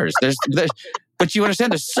cares? But you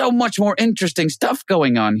understand, there's so much more interesting stuff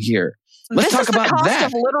going on here. Let's talk about that. This is the cost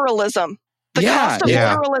of literalism. The cost of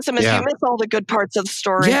literalism is you miss all the good parts of the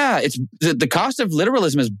story. Yeah, it's the cost of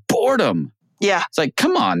literalism is boredom. Yeah. It's like,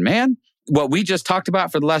 come on, man. What we just talked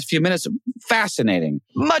about for the last few minutes, fascinating.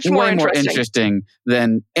 Way more interesting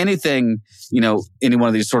than anything, any one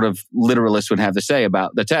of these sort of literalists would have to say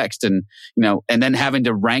about the text. And, and then having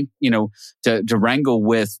to rank, to wrangle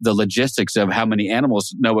with the logistics of how many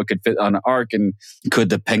animals Noah could fit on an ark, and could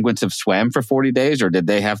the penguins have swam for 40 days, or did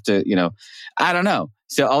they have to, I don't know.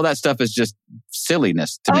 So all that stuff is just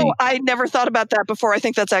silliness to me. Oh, I never thought about that before. I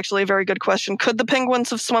think that's actually a very good question. Could the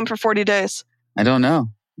penguins have swum for 40 days? I don't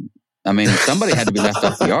know. I mean, somebody had to be left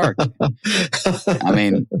off the ark. I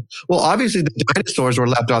mean... Well, obviously the dinosaurs were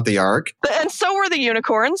left off the ark. And so were the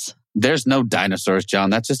unicorns. There's no dinosaurs, John.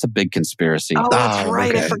 That's just a big conspiracy. Oh, that's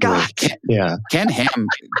right. Okay. I forgot. Ken Ham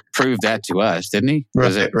proved that to us, didn't he?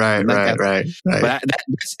 Right. But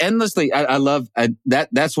that's endlessly... I love...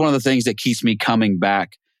 That's one of the things that keeps me coming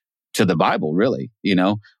back to the Bible, really.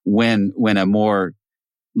 When a more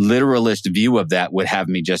literalist view of that would have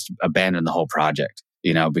me just abandon the whole project.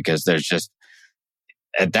 Because there's just,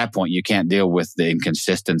 at that point, you can't deal with the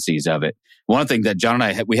inconsistencies of it. One thing that John and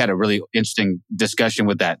I we had a really interesting discussion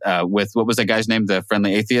with that. With what was that guy's name? The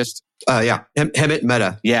friendly atheist. Hemant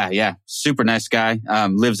Mehta. Yeah, super nice guy.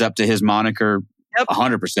 Lives up to his moniker,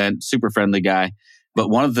 100%. Super friendly guy. But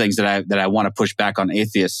one of the things that I want to push back on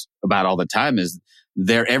atheists about all the time is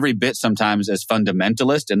they're every bit sometimes as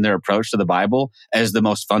fundamentalist in their approach to the Bible as the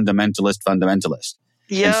most fundamentalist.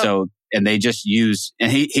 Yeah. And they just use,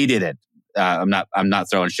 and he did it. I'm not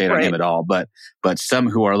throwing shade on him at all, but some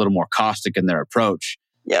who are a little more caustic in their approach,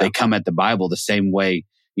 they come at the Bible the same way,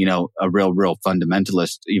 a real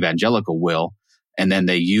fundamentalist evangelical will. And then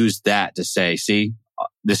they use that to say, see,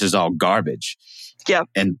 this is all garbage. Yeah.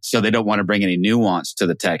 And so they don't want to bring any nuance to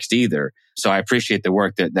the text either. So I appreciate the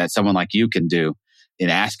work that someone like you can do in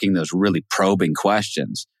asking those really probing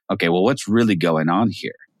questions. Okay, well, what's really going on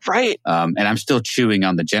here? Right. And I'm still chewing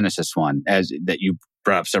on the Genesis one that you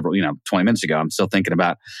brought up several, 20 minutes ago. I'm still thinking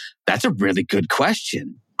about, that's a really good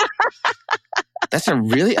question. That's a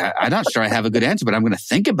really, I'm not sure I have a good answer, but I'm going to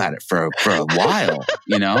think about it for a while,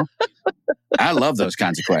 I love those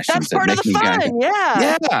kinds of questions. That's part of the fun,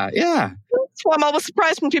 Yeah. That's why I'm always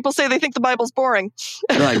surprised when people say they think the Bible's boring.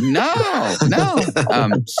 They're like, no.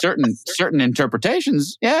 Certain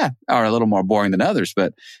interpretations, are a little more boring than others.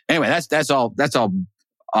 But anyway, that's all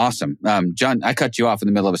awesome. John, I cut you off in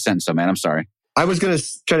the middle of a sentence, so man, I'm sorry. I was going to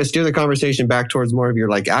try to steer the conversation back towards more of your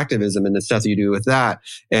activism and the stuff that you do with that,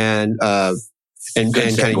 and kind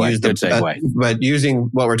of use but using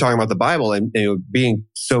what we're talking about the Bible and being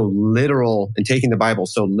so literal and taking the Bible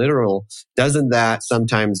so literal, doesn't that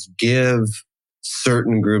sometimes give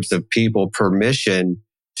certain groups of people permission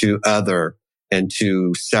to other and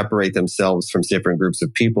to separate themselves from different groups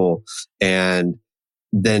of people? And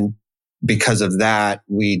then because of that,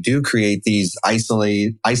 we do create these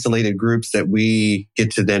isolated groups that we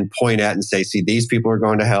get to then point at and say, see, these people are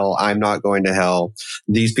going to hell. I'm not going to hell.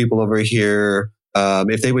 These people over here,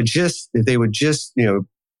 if they would just,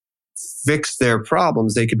 fix their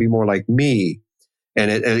problems, they could be more like me.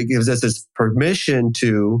 And it gives us this permission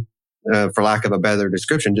to, for lack of a better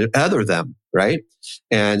description, to other them, right?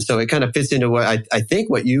 And so it kind of fits into what I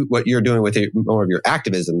think what you're doing with more of your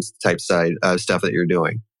activism type side stuff that you're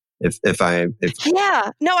doing. I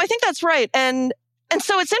think that's right. And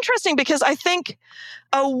so it's interesting because I think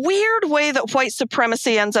a weird way that white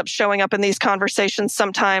supremacy ends up showing up in these conversations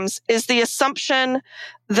sometimes is the assumption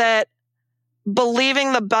that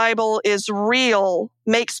believing the Bible is real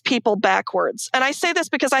makes people backwards. And I say this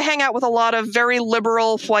because I hang out with a lot of very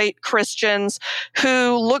liberal white Christians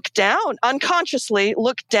who unconsciously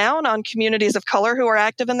look down on communities of color who are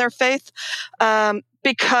active in their faith,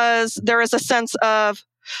 because there is a sense of,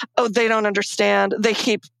 they don't understand. They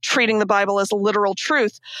keep treating the Bible as a literal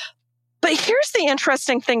truth. But here's the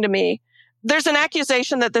interesting thing to me. There's an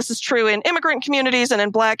accusation that this is true in immigrant communities and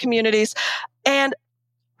in Black communities. And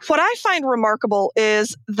what I find remarkable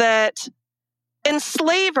is that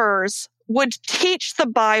enslavers would teach the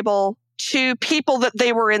Bible to people that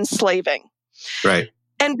they were enslaving. Right.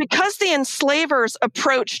 And because the enslavers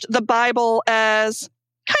approached the Bible as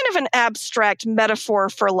kind of an abstract metaphor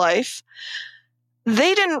for life,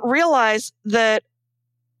 they didn't realize that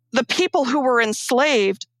the people who were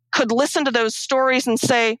enslaved could listen to those stories and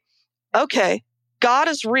say, okay, God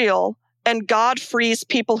is real, and God frees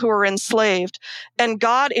people who are enslaved, and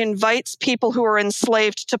God invites people who are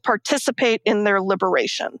enslaved to participate in their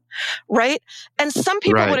liberation, right? And some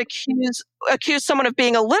people would accuse someone of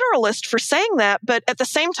being a literalist for saying that, but at the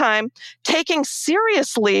same time, taking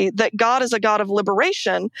seriously that God is a God of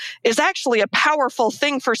liberation is actually a powerful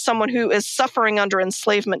thing for someone who is suffering under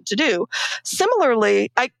enslavement to do.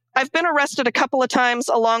 Similarly, I've been arrested a couple of times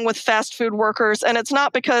along with fast food workers, and it's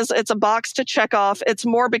not because it's a box to check off. It's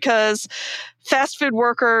more because fast food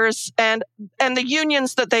workers and the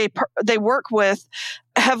unions that they work with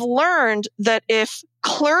have learned that if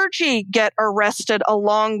clergy get arrested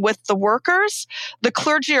along with the workers, the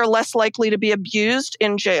clergy are less likely to be abused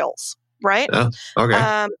in jails, right? Oh,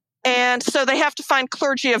 okay. And so they have to find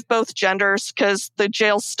clergy of both genders because the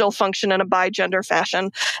jails still function in a bi-gender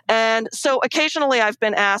fashion. And so occasionally I've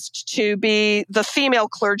been asked to be the female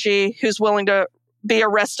clergy who's willing to be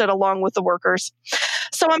arrested along with the workers.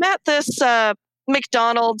 So I'm at this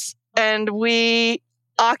McDonald's, and we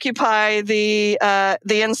occupy the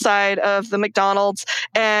inside of the McDonald's,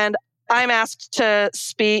 and I'm asked to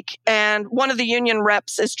speak, and one of the union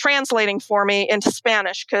reps is translating for me into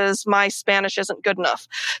Spanish because my Spanish isn't good enough.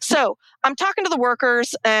 So I'm talking to the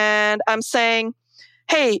workers and I'm saying,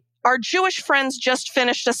 hey, our Jewish friends just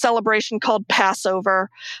finished a celebration called Passover.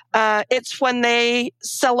 It's when they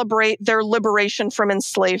celebrate their liberation from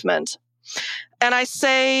enslavement. And I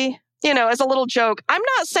say, as a little joke, I'm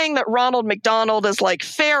not saying that Ronald McDonald is like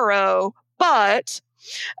Pharaoh, but,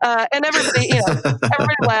 and everybody,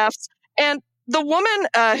 everybody laughs. And the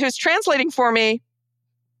woman who's translating for me,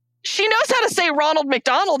 she knows how to say Ronald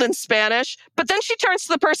McDonald in Spanish, but then she turns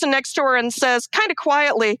to the person next to her and says, kind of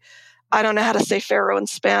quietly, I don't know how to say Pharaoh in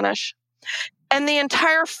Spanish. And the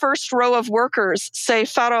entire first row of workers say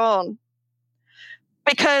Faraón,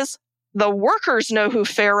 because the workers know who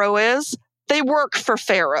Pharaoh is. They work for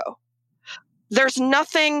Pharaoh. There's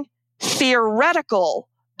nothing theoretical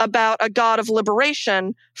about a God of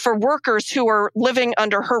liberation for workers who are living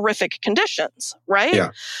under horrific conditions, right? Yeah,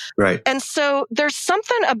 right. And so there's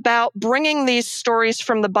something about bringing these stories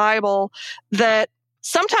from the Bible that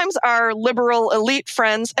sometimes our liberal elite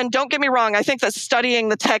friends, and don't get me wrong, I think that studying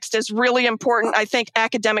the text is really important. I think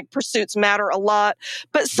academic pursuits matter a lot.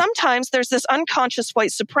 But sometimes there's this unconscious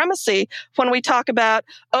white supremacy when we talk about,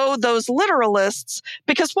 those literalists,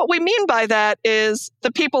 because what we mean by that is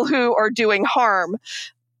the people who are doing harm.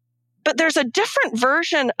 But there's a different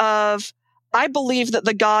version of, I believe that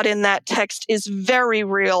the God in that text is very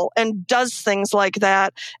real and does things like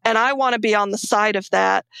that. And I want to be on the side of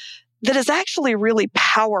that is actually really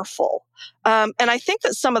powerful. And I think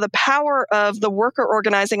that some of the power of the worker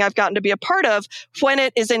organizing I've gotten to be a part of when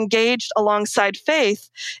it is engaged alongside faith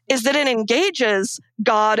is that it engages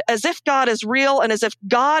God as if God is real and as if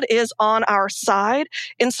God is on our side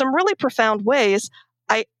in some really profound ways.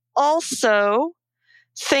 I also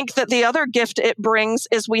think that the other gift it brings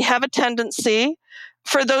is we have a tendency,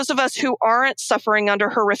 for those of us who aren't suffering under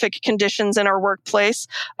horrific conditions in our workplace,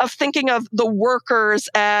 of thinking of the workers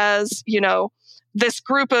as, this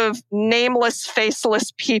group of nameless,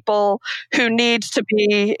 faceless people who need to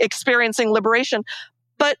be experiencing liberation.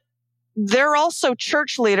 But they're also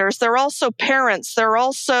church leaders. They're also parents. They're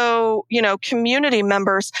also, community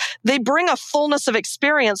members. They bring a fullness of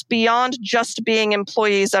experience beyond just being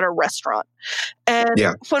employees at a restaurant. And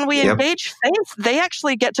when we engage faith, they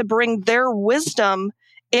actually get to bring their wisdom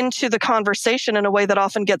into the conversation in a way that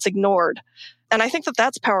often gets ignored. And I think that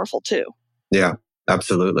that's powerful too. Yeah,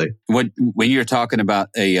 absolutely. When you're talking about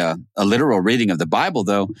a literal reading of the Bible,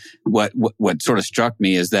 though, what sort of struck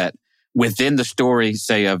me is that within the story,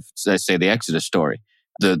 say the Exodus story,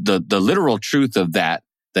 the literal truth of that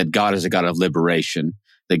God is a God of liberation,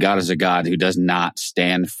 that God is a God who does not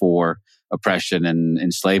stand for oppression and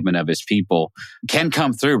enslavement of his people, can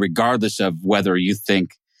come through regardless of whether you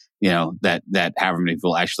think, that however many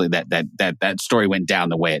people actually that story went down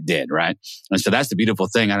the way it did, right? And so that's the beautiful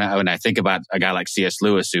thing. When I think about a guy like C.S.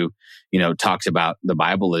 Lewis, who talks about the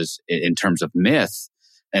Bible as in terms of myth,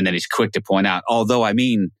 and then he's quick to point out, although I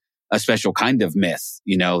mean a special kind of myth,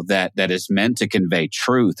 that is meant to convey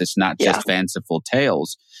truth. It's not just fanciful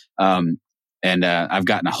tales. And I've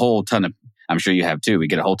gotten a whole ton of, I'm sure you have too, we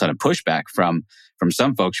get a whole ton of pushback from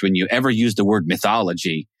some folks when you ever use the word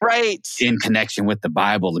mythology in connection with the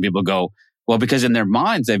Bible. And people go, well, because in their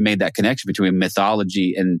minds, they've made that connection between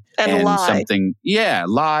mythology and something,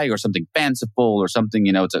 lie or something fanciful or something,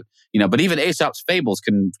 but even Aesop's fables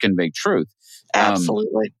can convey truth.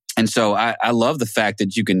 Absolutely. And so I love the fact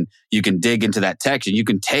that you can dig into that text and you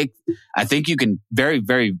can I think you can very,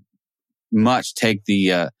 very much take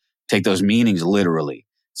those meanings literally.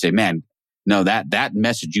 Say, man, no, that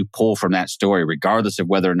message you pull from that story, regardless of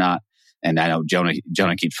whether or not, and I know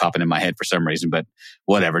Jonah keeps popping in my head for some reason, but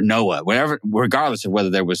whatever, Noah, whatever, regardless of whether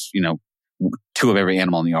there was, two of every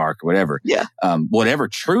animal in the ark or whatever. Yeah. Whatever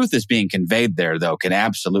truth is being conveyed there, though, can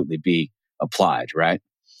absolutely be applied, right?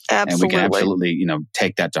 Absolutely. And we can absolutely,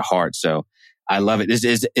 take that to heart. So I love it.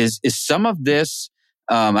 Is some of this,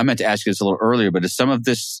 I meant to ask you this a little earlier, but is some of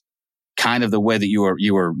this kind of the way that you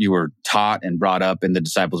were taught and brought up in the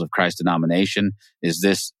Disciples of Christ denomination? Is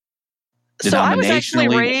this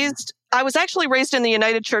denominationally? So I was actually raised in the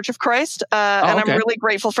United Church of Christ, and I'm really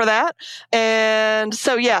grateful for that. And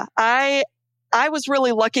so, I was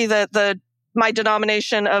really lucky that my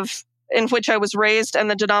denomination in which I was raised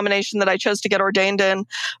and the denomination that I chose to get ordained in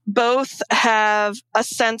both have a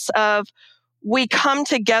sense of we come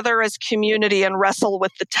together as community and wrestle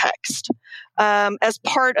with the text as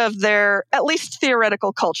part of their, at least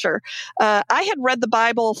theoretical culture. I had read the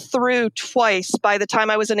Bible through twice by the time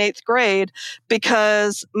I was in 8th grade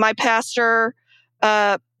because my pastor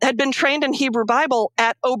had been trained in Hebrew Bible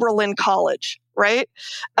at Oberlin College. Right?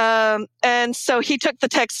 And so he took the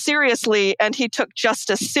text seriously and he took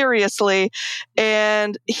justice seriously.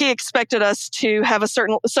 And he expected us to have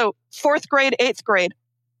so 4th grade, 8th grade,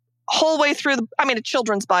 whole way through a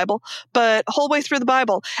children's Bible, but whole way through the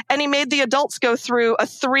Bible. And he made the adults go through a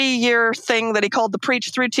 3-year thing that he called the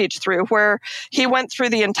Preach Through, Teach Through, where he went through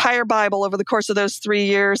the entire Bible over the course of those 3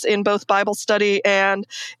 years in both Bible study and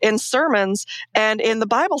in sermons. And in the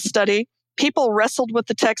Bible study, people wrestled with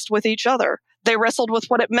the text with each other. They wrestled with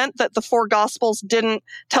what it meant that the 4 Gospels didn't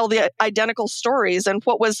tell the identical stories, and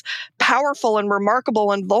what was powerful and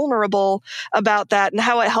remarkable and vulnerable about that, and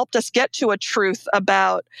how it helped us get to a truth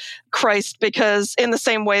about Christ, because in the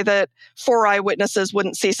same way that 4 eyewitnesses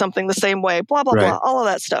wouldn't see something the same way, blah, blah, blah, all of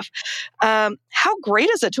that stuff. How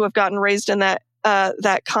great is it to have gotten raised in that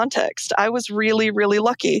context? I was really, really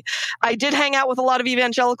lucky. I did hang out with a lot of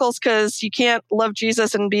evangelicals, because you can't love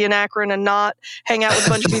Jesus and be in Akron and not hang out with a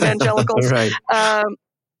bunch of evangelicals. Right.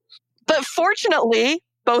 But fortunately,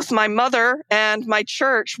 both my mother and my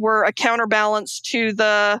church were a counterbalance to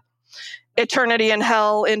the eternity in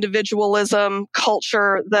hell, individualism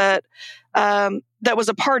culture that was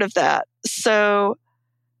a part of that. So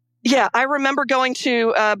yeah, I remember going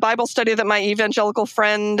to a Bible study that my evangelical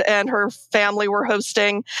friend and her family were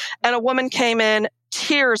hosting, and a woman came in,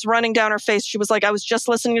 tears running down her face. She was like, I was just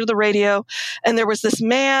listening to the radio, and there was this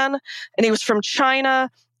man, and he was from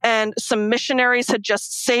China, and some missionaries had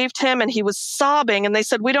just saved him, and he was sobbing, and they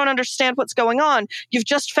said, we don't understand what's going on. You've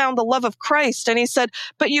just found the love of Christ. And he said,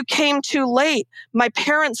 but you came too late. My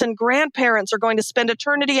parents and grandparents are going to spend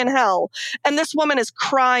eternity in hell. And this woman is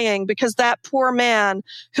crying because that poor man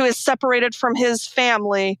who is separated from his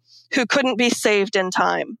family, who couldn't be saved in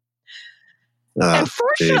time. And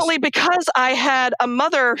fortunately, because I had a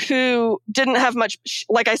mother who didn't have much,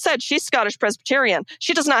 like I said, she's Scottish Presbyterian.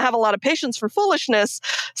 She does not have a lot of patience for foolishness.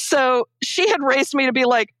 So she had raised me to be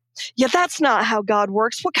like, yeah, that's not how God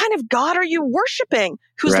works. What kind of God are you worshiping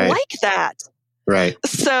who's like that? Right.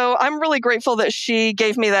 So I'm really grateful that she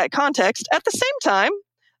gave me that context. At the same time,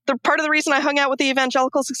 the part of the reason I hung out with the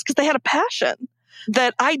evangelicals is because they had a passion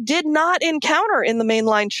that I did not encounter in the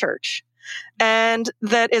mainline church. And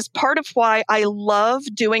that is part of why I love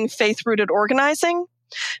doing faith-rooted organizing,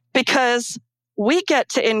 because we get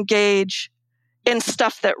to engage in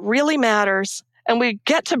stuff that really matters, and we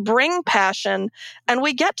get to bring passion, and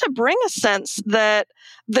we get to bring a sense that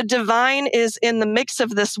the divine is in the mix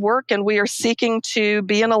of this work, and we are seeking to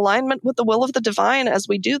be in alignment with the will of the divine as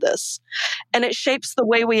we do this. And it shapes the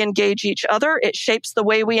way we engage each other. It shapes the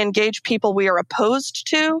way we engage people we are opposed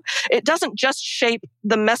to. It doesn't just shape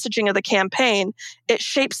the messaging of the campaign. It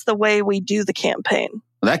shapes the way we do the campaign.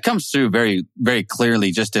 Well, that comes through very, very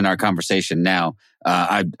clearly just in our conversation now.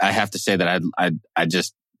 I have to say that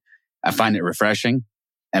I find it refreshing,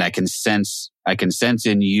 and I can sense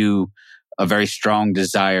in you a very strong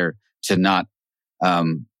desire to not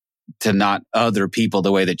other people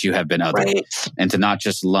the way that you have been othered, and to not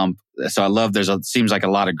just lump. So I love seems like a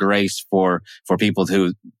lot of grace for people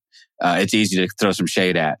who it's easy to throw some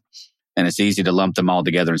shade at, and it's easy to lump them all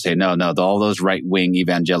together and say, no, all those right-wing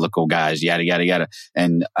evangelical guys, yada, yada, yada.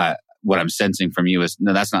 And what I'm sensing from you is,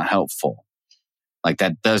 no, that's not helpful. Like,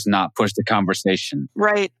 that does not push the conversation.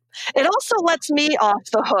 Right. It also lets me off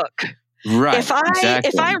the hook. Right.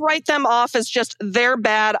 If I write them off as just they're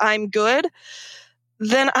bad, I'm good,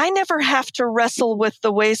 then I never have to wrestle with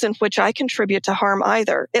the ways in which I contribute to harm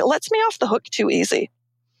either. It lets me off the hook too easy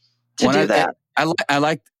to do that. I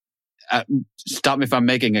like. Stop me if I'm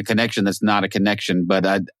making a connection that's not a connection, but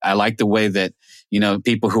I like the way that,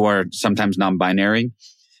 people who are sometimes non-binary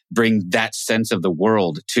bring that sense of the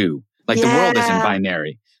world too. Like, the world isn't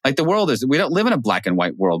binary. Like, the world we don't live in a black and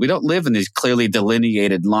white world. We don't live in these clearly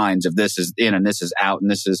delineated lines of this is in and this is out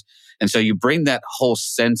and so you bring that whole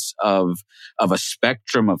sense of a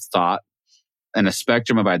spectrum of thought and a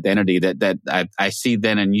spectrum of identity that I see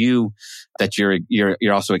then in you, that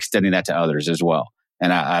you're also extending that to others as well.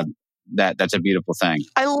 And that's a beautiful thing.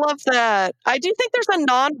 I love that. I do think there's a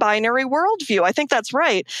non-binary worldview. I think that's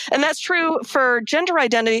right. And that's true for gender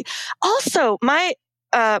identity. Also, my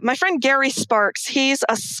friend Gary Sparks, he's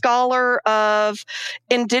a scholar of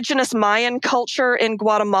indigenous Mayan culture in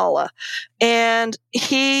Guatemala. And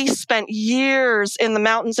he spent years in the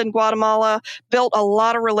mountains in Guatemala, built a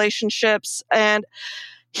lot of relationships. And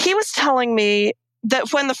he was telling me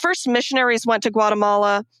that when the first missionaries went to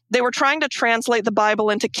Guatemala, they were trying to translate the Bible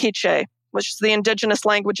into Quiche, which is the indigenous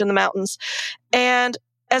language in the mountains. And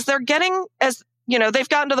they've gotten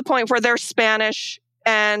to the point where they're Spanish,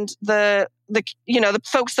 and the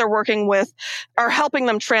folks they're working with are helping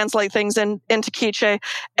them translate things into Quiche.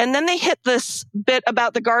 And then they hit this bit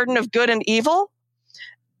about the Garden of Good and Evil.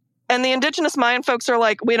 And the indigenous Mayan folks are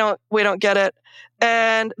like, we don't get it.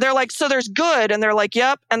 And they're like, so there's good. And they're like,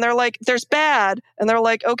 yep. And they're like, there's bad. And they're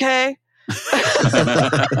like, okay.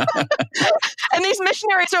 And these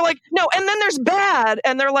missionaries are like, no, and then there's bad.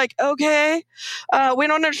 And they're like, okay, we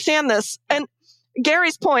don't understand this. And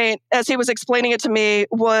Gary's point, as he was explaining it to me,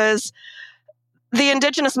 was the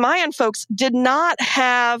indigenous Mayan folks did not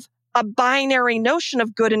have a binary notion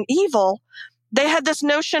of good and evil. They had this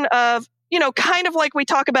notion of, kind of like we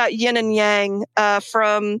talk about yin and yang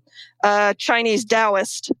from Chinese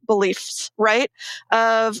Taoist beliefs, right?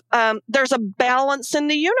 Of there's a balance in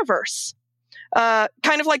the universe.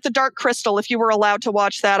 Kind of like the Dark Crystal, if you were allowed to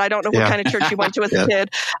watch that. I don't know what kind of church you went to as a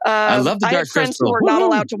kid. I love the Dark I had friends Crystal. who were not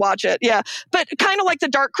allowed to watch it. Yeah. But kind of like the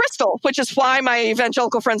Dark Crystal, which is why my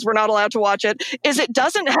evangelical friends were not allowed to watch it, is it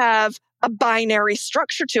doesn't have a binary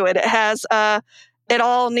structure to it. It has, it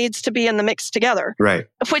all needs to be in the mix together. Right.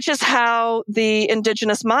 Which is how the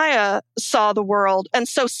indigenous Maya saw the world. And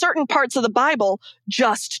so certain parts of the Bible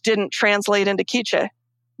just didn't translate into Quiche.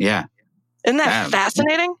 Yeah. Isn't that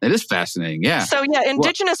fascinating? It is fascinating, yeah. So yeah,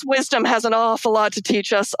 indigenous wisdom has an awful lot to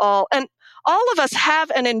teach us all. And all of us have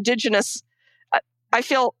an indigenous, I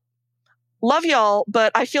feel, love y'all,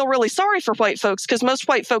 but I feel really sorry for white folks because most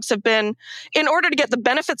white folks have been, in order to get the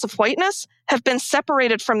benefits of whiteness, have been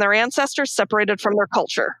separated from their ancestors, separated from their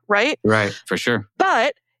culture, right? Right. For sure.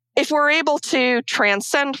 But if we're able to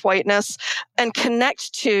transcend whiteness and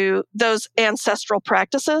connect to those ancestral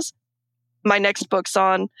practices, my next book's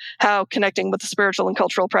on how connecting with the spiritual and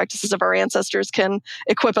cultural practices of our ancestors can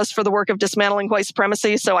equip us for the work of dismantling white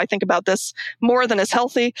supremacy. So I think about this more than is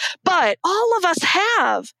healthy. But all of us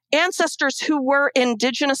have ancestors who were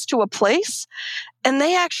indigenous to a place, and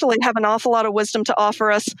they actually have an awful lot of wisdom to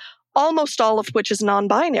offer us, almost all of which is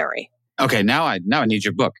non-binary. Okay, now I need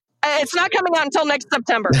your book. It's not coming out until next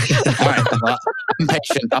September. All right, well, I'm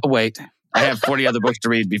patient. I'll wait. I have 40 other books to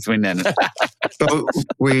read between then. So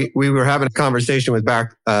we were having a conversation with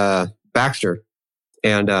Baxter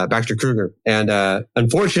and Baxter Kruger, and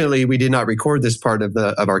unfortunately we did not record this part of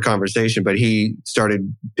our conversation. But he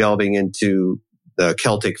started delving into the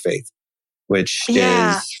Celtic faith, which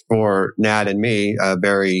is for Nat and me a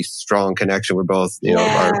very strong connection. We're both,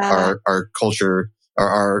 our culture,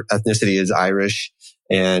 our ethnicity is Irish,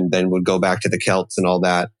 and then would go back to the Celts and all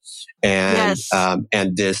that. And,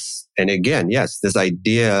 and again, this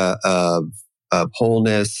idea of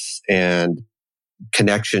wholeness and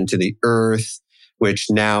connection to the earth, which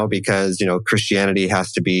now, because, Christianity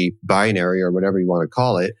has to be binary or whatever you want to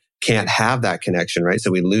call it, can't have that connection, right? So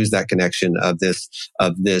we lose that connection of this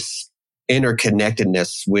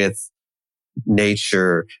interconnectedness with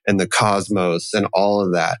nature and the cosmos and all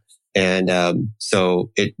of that. And, so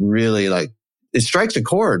it really it strikes a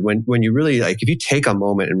chord when you really if you take a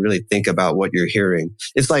moment and really think about what you're hearing.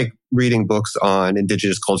 It's like reading books on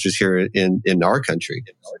indigenous cultures here in our country.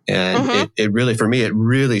 And it really, for me, it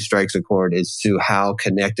really strikes a chord as to how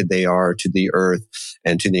connected they are to the earth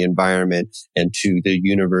and to the environment and to the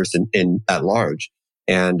universe in at large.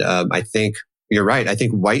 And, I think you're right. I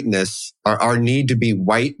think whiteness, our need to be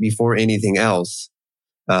white before anything else,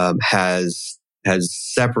 has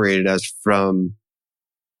separated us from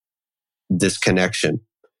this connection.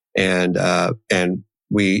 And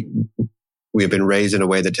we've been raised in a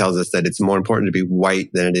way that tells us that it's more important to be white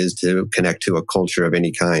than it is to connect to a culture of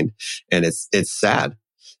any kind. And it's sad.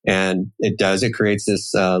 And it creates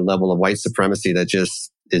this level of white supremacy that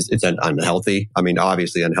just it's unhealthy. I mean,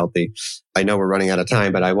 obviously unhealthy. I know we're running out of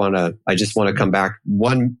time, but I just want to come back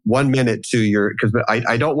one minute to because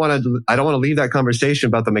I don't want to leave that conversation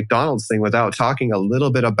about the McDonald's thing without talking a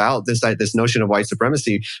little bit about this notion of white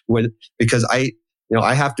supremacy, because I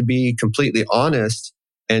have to be completely honest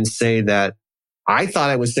and say that I thought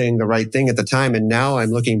I was saying the right thing at the time. And now I'm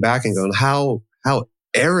looking back and going, how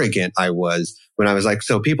arrogant I was when I was like,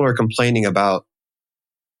 so people are complaining about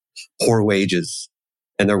poor wages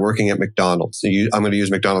and they're working at McDonald's. So I'm going to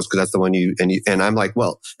use McDonald's because that's the one and I'm like,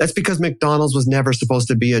 well, that's because McDonald's was never supposed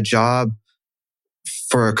to be a job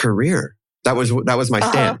for a career. That was my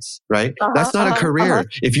stance, right? That's not a career.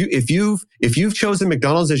 If you've chosen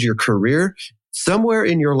McDonald's as your career, somewhere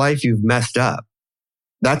in your life you've messed up.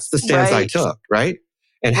 That's the stance I took, right?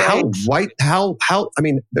 And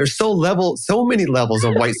there's so many levels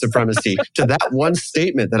of white supremacy to that one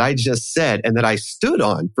statement that I just said and that I stood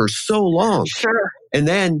on for so long. Sure. And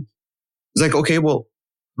then it's like, okay, well,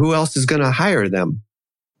 who else is going to hire them?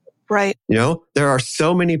 Right. There are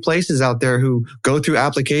so many places out there who go through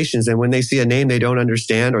applications, and when they see a name they don't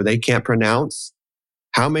understand or they can't pronounce,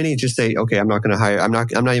 how many just say, okay, I'm not going to hire, I'm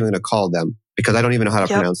not even going to call them because I don't even know how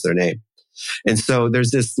to pronounce their name. And so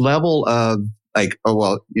there's this level of like, oh,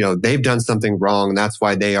 well, they've done something wrong. That's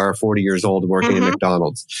why they are 40 years old working at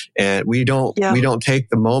McDonald's. And we don't take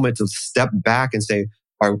the moment to step back and say,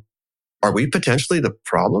 are we potentially the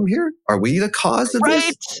problem here? Are we the cause of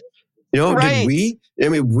this? Right.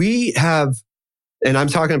 We have, and I'm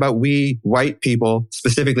talking about we white people,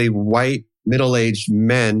 specifically white middle-aged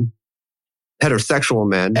men, heterosexual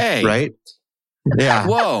men, right? Yeah.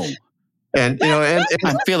 Whoa. And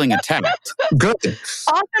I'm feeling attacked. Good.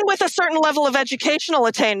 Often with a certain level of educational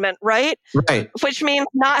attainment, right? Right. Which means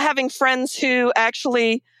not having friends who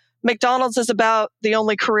actually McDonald's is about the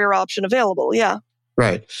only career option available. Yeah.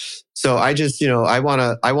 Right. So I just, I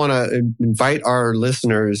want to invite our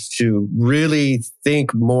listeners to really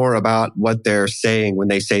think more about what they're saying when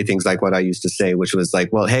they say things like what I used to say, which was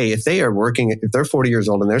like, well, hey, if they're 40 years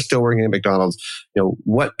old and they're still working at McDonald's,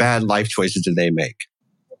 what bad life choices do they make?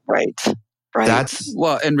 Right. That's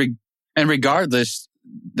and regardless,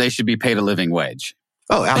 they should be paid a living wage.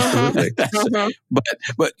 Oh, absolutely.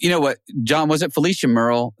 But you know what, John, was it Felicia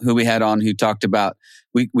Merle who we had on who talked about,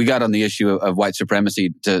 we got on the issue of white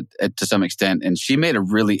supremacy to some extent, and she made a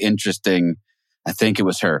really interesting, I think it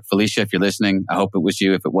was her. Felicia, if you're listening, I hope it was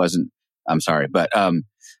you. If it wasn't, I'm sorry. But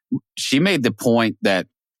she made the point that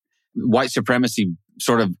white supremacy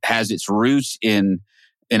sort of has its roots in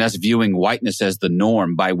us viewing whiteness as the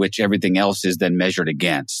norm by which everything else is then measured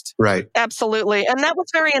against. Right. Absolutely. And that was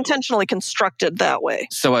very intentionally constructed that way.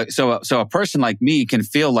 So a person like me can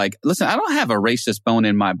feel like, listen, I don't have a racist bone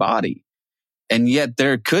in my body. And yet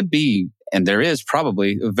there could be, and there is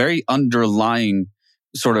probably, a very underlying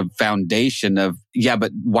sort of foundation of,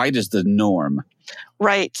 but white is the norm.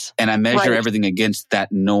 Right. And I measure everything against that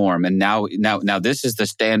norm. And now this is the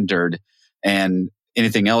standard, and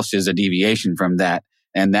anything else is a deviation from that.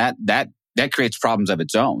 And that creates problems of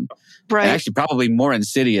its own. Right. And actually probably more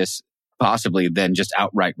insidious possibly than just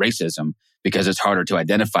outright racism, because it's harder to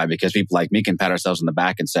identify, because people like me can pat ourselves on the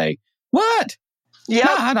back and say, what? Yeah.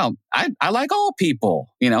 No, I don't. I like all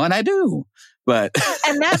people, and I do. But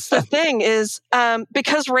and that's the thing is,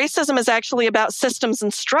 because racism is actually about systems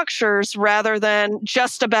and structures rather than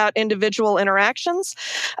just about individual interactions.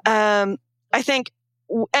 I think,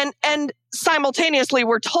 and simultaneously,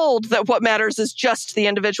 we're told that what matters is just the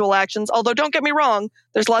individual actions. Although, don't get me wrong,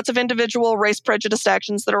 there's lots of individual race prejudiced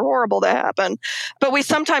actions that are horrible to happen. But we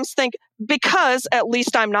sometimes think, because at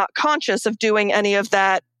least I'm not conscious of doing any of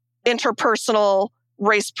that interpersonal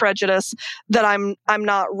race prejudice, that I'm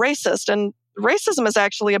not racist. And racism is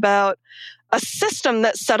actually about a system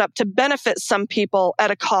that's set up to benefit some people at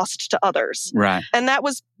a cost to others. Right. And that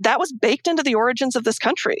was baked into the origins of this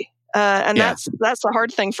country. And that's the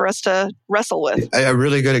hard thing for us to wrestle with. A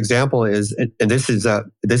really good example is, and this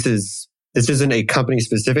isn't a company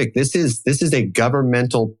specific. This is a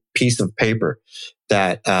governmental piece of paper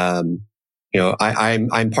that, I'm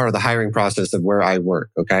part of the hiring process of where I work.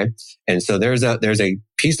 Okay. And so there's a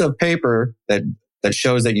piece of paper that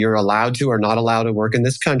shows that you're allowed to or not allowed to work in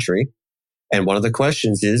this country. And one of the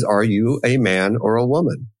questions is, are you a man or a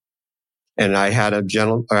woman? And I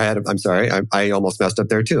almost messed up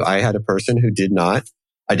there too. I had a person who did not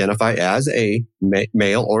identify as a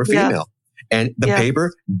male or female. Yeah. And the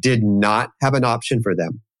paper did not have an option for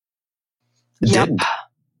them. Didn't.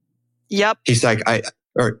 Yep. He's like,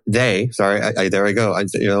 there I go.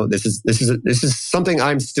 This is something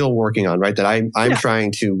I'm still working on, right? That I'm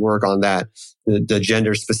trying to work on that, the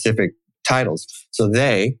gender specific titles. So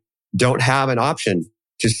they don't have an option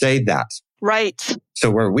to say that. Right. So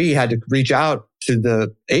where we had to reach out to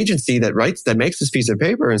the agency that makes this piece of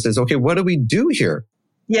paper and says, okay, what do we do here?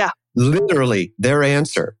 Yeah. Literally, their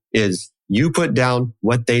answer is, you put down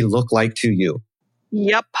what they look like to you.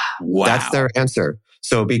 Yep. Wow. That's their answer.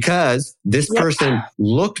 So because this person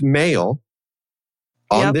looked male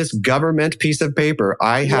on this government piece of paper,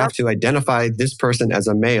 I have to identify this person as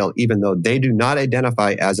a male, even though they do not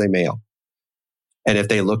identify as a male. And if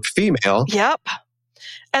they looked female. Yep.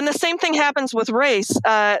 And the same thing happens with race.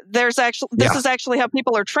 This is actually how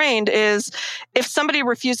people are trained is, if somebody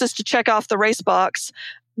refuses to check off the race box,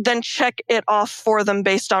 then check it off for them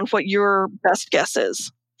based on what your best guess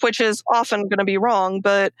is, which is often going to be wrong.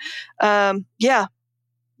 But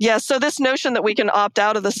so this notion that we can opt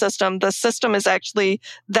out of the system is actually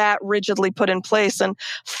that rigidly put in place, and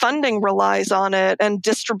funding relies on it, and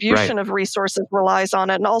distribution of resources relies on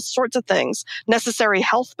it, and all sorts of things. Necessary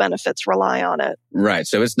health benefits rely on it. Right.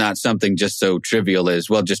 So it's not something just so trivial as,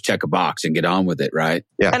 well, just check a box and get on with it, right?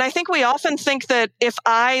 Yeah. And I think we often think that if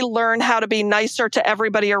I learn how to be nicer to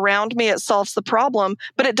everybody around me, it solves the problem,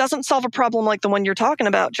 but it doesn't solve a problem like the one you're talking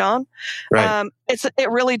about, John. Right. It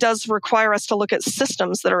really does require us to look at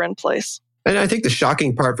systems that are in place. And I think the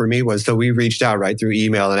shocking part for me was, so we reached out right through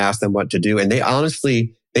email and asked them what to do. And they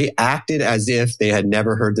acted as if they had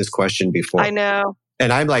never heard this question before. I know.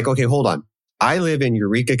 And I'm like, okay, hold on. I live in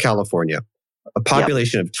Eureka, California, a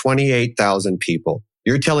population of 28,000 people.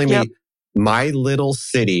 You're telling me my little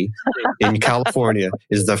city in California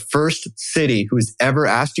is the first city who's ever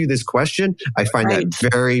asked you this question? I find that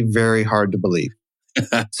very, very hard to believe.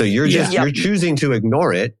 So you're you're choosing to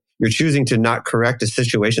ignore it. You're choosing to not correct a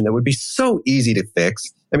situation that would be so easy to fix.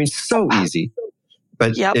 I mean, so easy.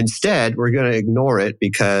 But instead, we're going to ignore it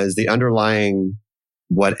because the underlying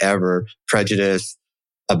whatever prejudice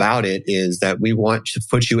about it is that we want to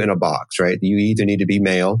put you in a box, right? You either need to be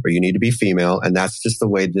male or you need to be female. And that's just the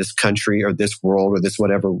way this country or this world or this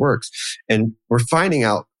whatever works. And we're finding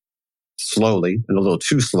out slowly and a little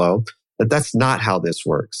too slow that that's not how this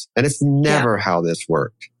works. And it's never how this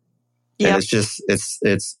worked. And it's just,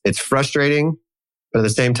 it's frustrating. But at the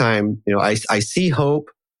same time, you know, I see hope.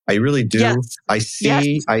 I really do. Yes.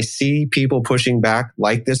 I see people pushing back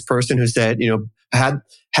like this person who said, you know,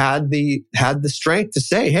 had the strength to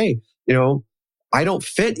say, hey, you know, I don't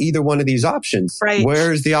fit either one of these options. Right.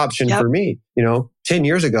 Where's the option for me? You know, 10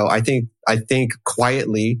 years ago, I think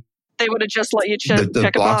quietly they would have just let you check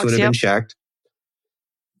the box would have been checked.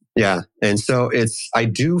 Yeah. And so I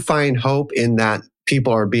do find hope in that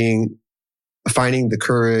people are finding the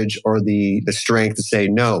courage or the strength to say,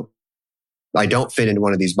 no, I don't fit into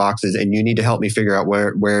one of these boxes, and you need to help me figure out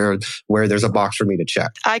where there's a box for me to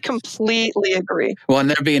check. I completely agree. Well, and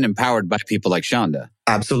they're being empowered by people like Shonda.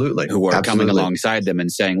 Absolutely. Who are coming alongside them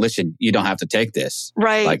and saying, listen, you don't have to take this.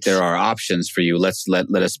 Right. Like there are options for you. Let us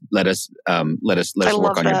work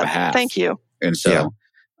on your behalf. Thank you. And so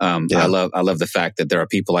I love the fact that there are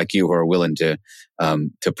people like you who are willing to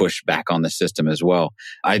push back on the system as well.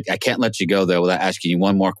 I can't let you go though without asking you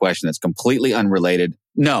one more question that's completely unrelated.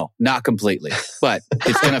 No, not completely, but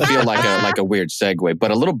it's going to feel like a weird segue.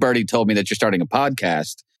 But a little birdie told me that you're starting a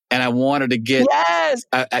podcast, and I wanted to get. Yes.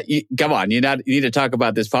 Come on, you need to talk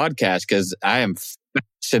about this podcast because I am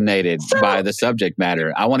fascinated by the subject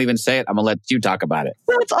matter. I won't even say it. I'm going to let you talk about it.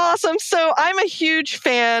 That's awesome. So I'm a huge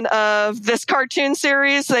fan of this cartoon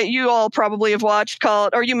series that you all probably have watched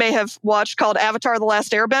called Avatar: The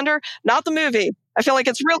Last Airbender. Not the movie. I feel like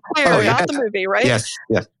it's real clear. Not the movie, right? Yes.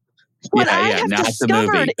 Yes. What I have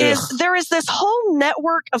discovered is there is this whole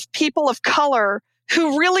network of people of color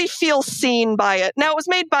who really feel seen by it. Now, it was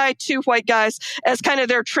made by two white guys as kind of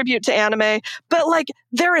their tribute to anime, but like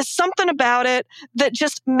there is something about it that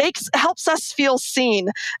just helps us feel seen.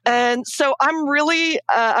 And so I'm really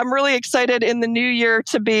excited in the new year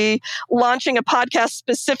to be launching a podcast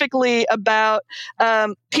specifically about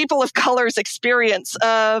people of color's experience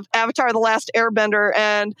of Avatar: The Last Airbender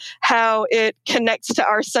and how it connects to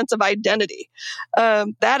our sense of identity.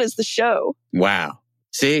 That is the show. Wow.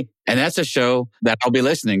 See, and that's a show that I'll be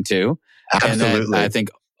listening to. Absolutely. And I think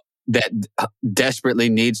that desperately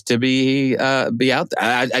needs to be out there.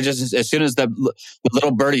 I just, as soon as the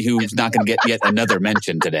little birdie who's not going to get yet another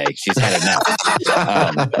mention today, she's had enough.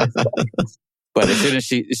 But as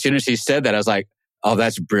soon as she said that, I was like, oh,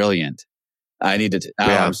 that's brilliant. I need to.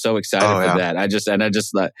 I'm so excited for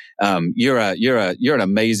that. You're an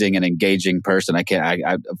amazing and engaging person.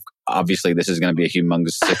 Obviously, this is going to be a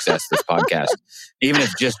humongous success. This podcast, even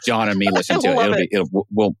if just John and me listen to it,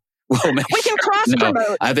 we'll make. We can cross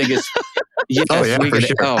promote. I think it's. Yes, for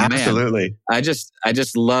sure. Oh man, absolutely. I just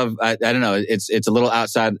love. I don't know. It's a little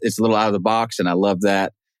outside. It's a little out of the box, and I love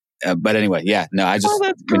that. But anyway,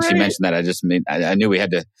 when she mentioned that, I knew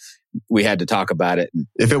we had to talk about it.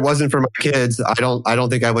 If it wasn't for my kids, I don't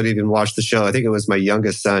think I would even watch the show. I think it was my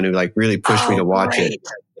youngest son who like really pushed me to watch it.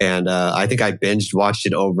 And I think I watched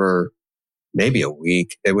it over maybe a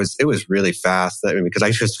week. It was really fast because I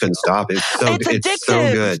just couldn't stop. It's so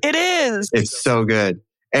good. It is. It's so good.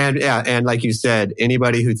 And like you said,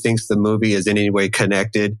 anybody who thinks the movie is in any way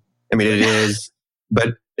connected, I mean, it is.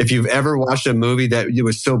 But if you've ever watched a movie that it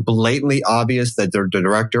was so blatantly obvious that the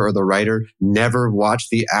director or the writer never watched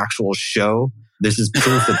the actual show, this is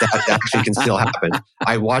proof that actually can still happen.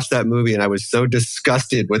 I watched that movie and I was so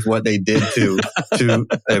disgusted with what they did to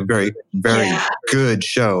a very, very good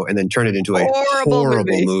show and then turn it into a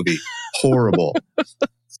horrible movie. Horrible.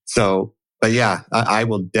 So, but yeah, I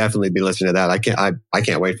will definitely be listening to that. I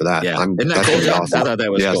can't wait for that. Yeah. Isn't that cool? Awesome. I thought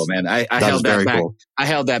that was cool, man. I held that back. Cool. I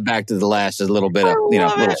held that back to the last, as a little bit of,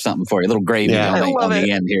 little something for you, a little gravy on the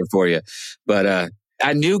end here for you. But,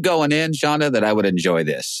 I knew going in, Shonda, that I would enjoy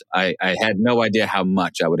this. I had no idea how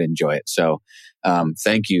much I would enjoy it. So,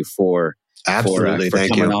 thank you for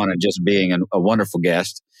coming on and just being a wonderful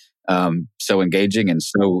guest. So engaging and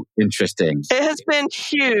so interesting. It has been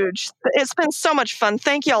huge. It's been so much fun.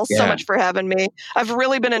 Thank you all so much for having me. I've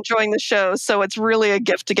really been enjoying the show, so it's really a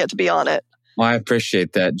gift to get to be on it. Well, I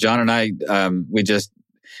appreciate that. John and I,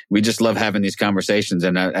 we just love having these conversations,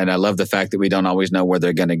 and I love the fact that we don't always know where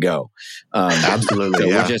they're going to go.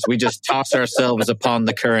 Absolutely, so we just toss ourselves upon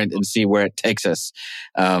the current and see where it takes us,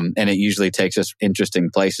 and it usually takes us interesting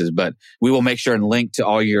places. But we will make sure and link to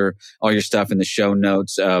all your stuff in the show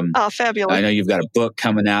notes. Fabulous! I know you've got a book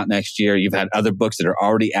coming out next year. You've had other books that are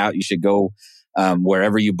already out. You should go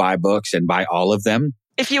wherever you buy books and buy all of them.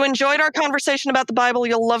 If you enjoyed our conversation about the Bible,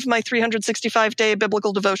 you'll love my 365-day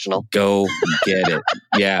biblical devotional. Go get it.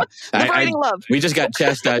 Yeah. Liberating Love. We just got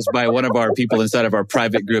chastised by one of our people inside of our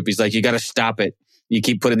private group. He's like, you got to stop it. You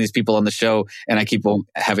keep putting these people on the show, and I keep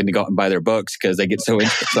having to go out and buy their books because they get so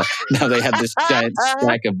interested. Now they have this giant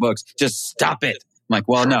stack of books. Just stop it. I'm like,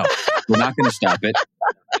 well, no, we're not going to stop it.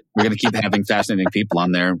 We're going to keep having fascinating people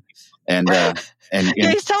on there. And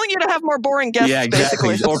he's telling you to have more boring guests. Yeah, exactly.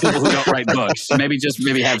 Basically. Or people who don't write books. Maybe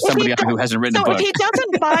have somebody on who hasn't written a book. If he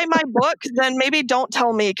doesn't buy my book, then maybe don't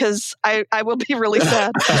tell me, because I will be really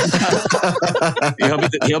sad.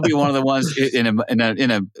 He'll be one of the ones in a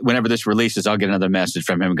whenever this releases, I'll get another message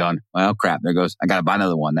from him going, well, crap, there goes, I got to buy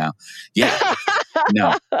another one now. Yeah.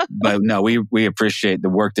 No, we appreciate the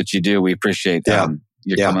work that you do. We appreciate you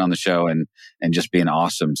coming on the show and just being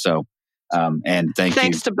awesome. So, and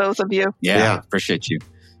thanks to both of you. Yeah, appreciate you.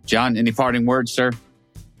 John, any parting words, sir?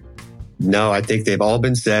 No, I think they've all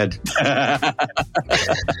been said.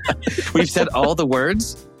 We've said all the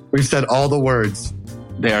words? We've said all the words.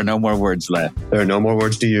 There are no more words left. There are no more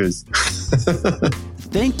words to use.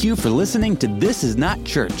 Thank you for listening to This Is Not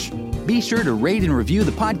Church. Be sure to rate and review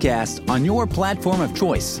the podcast on your platform of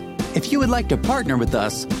choice. If you would like to partner with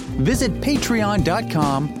us, visit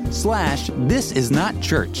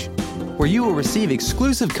patreon.com/thisisnotchurch, where you will receive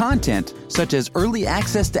exclusive content such as early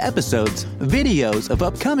access to episodes, videos of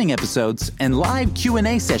upcoming episodes, and live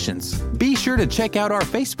Q&A sessions. Be sure to check out our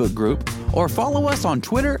Facebook group or follow us on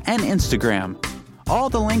Twitter and Instagram. All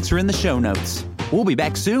the links are in the show notes. We'll be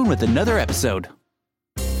back soon with another episode.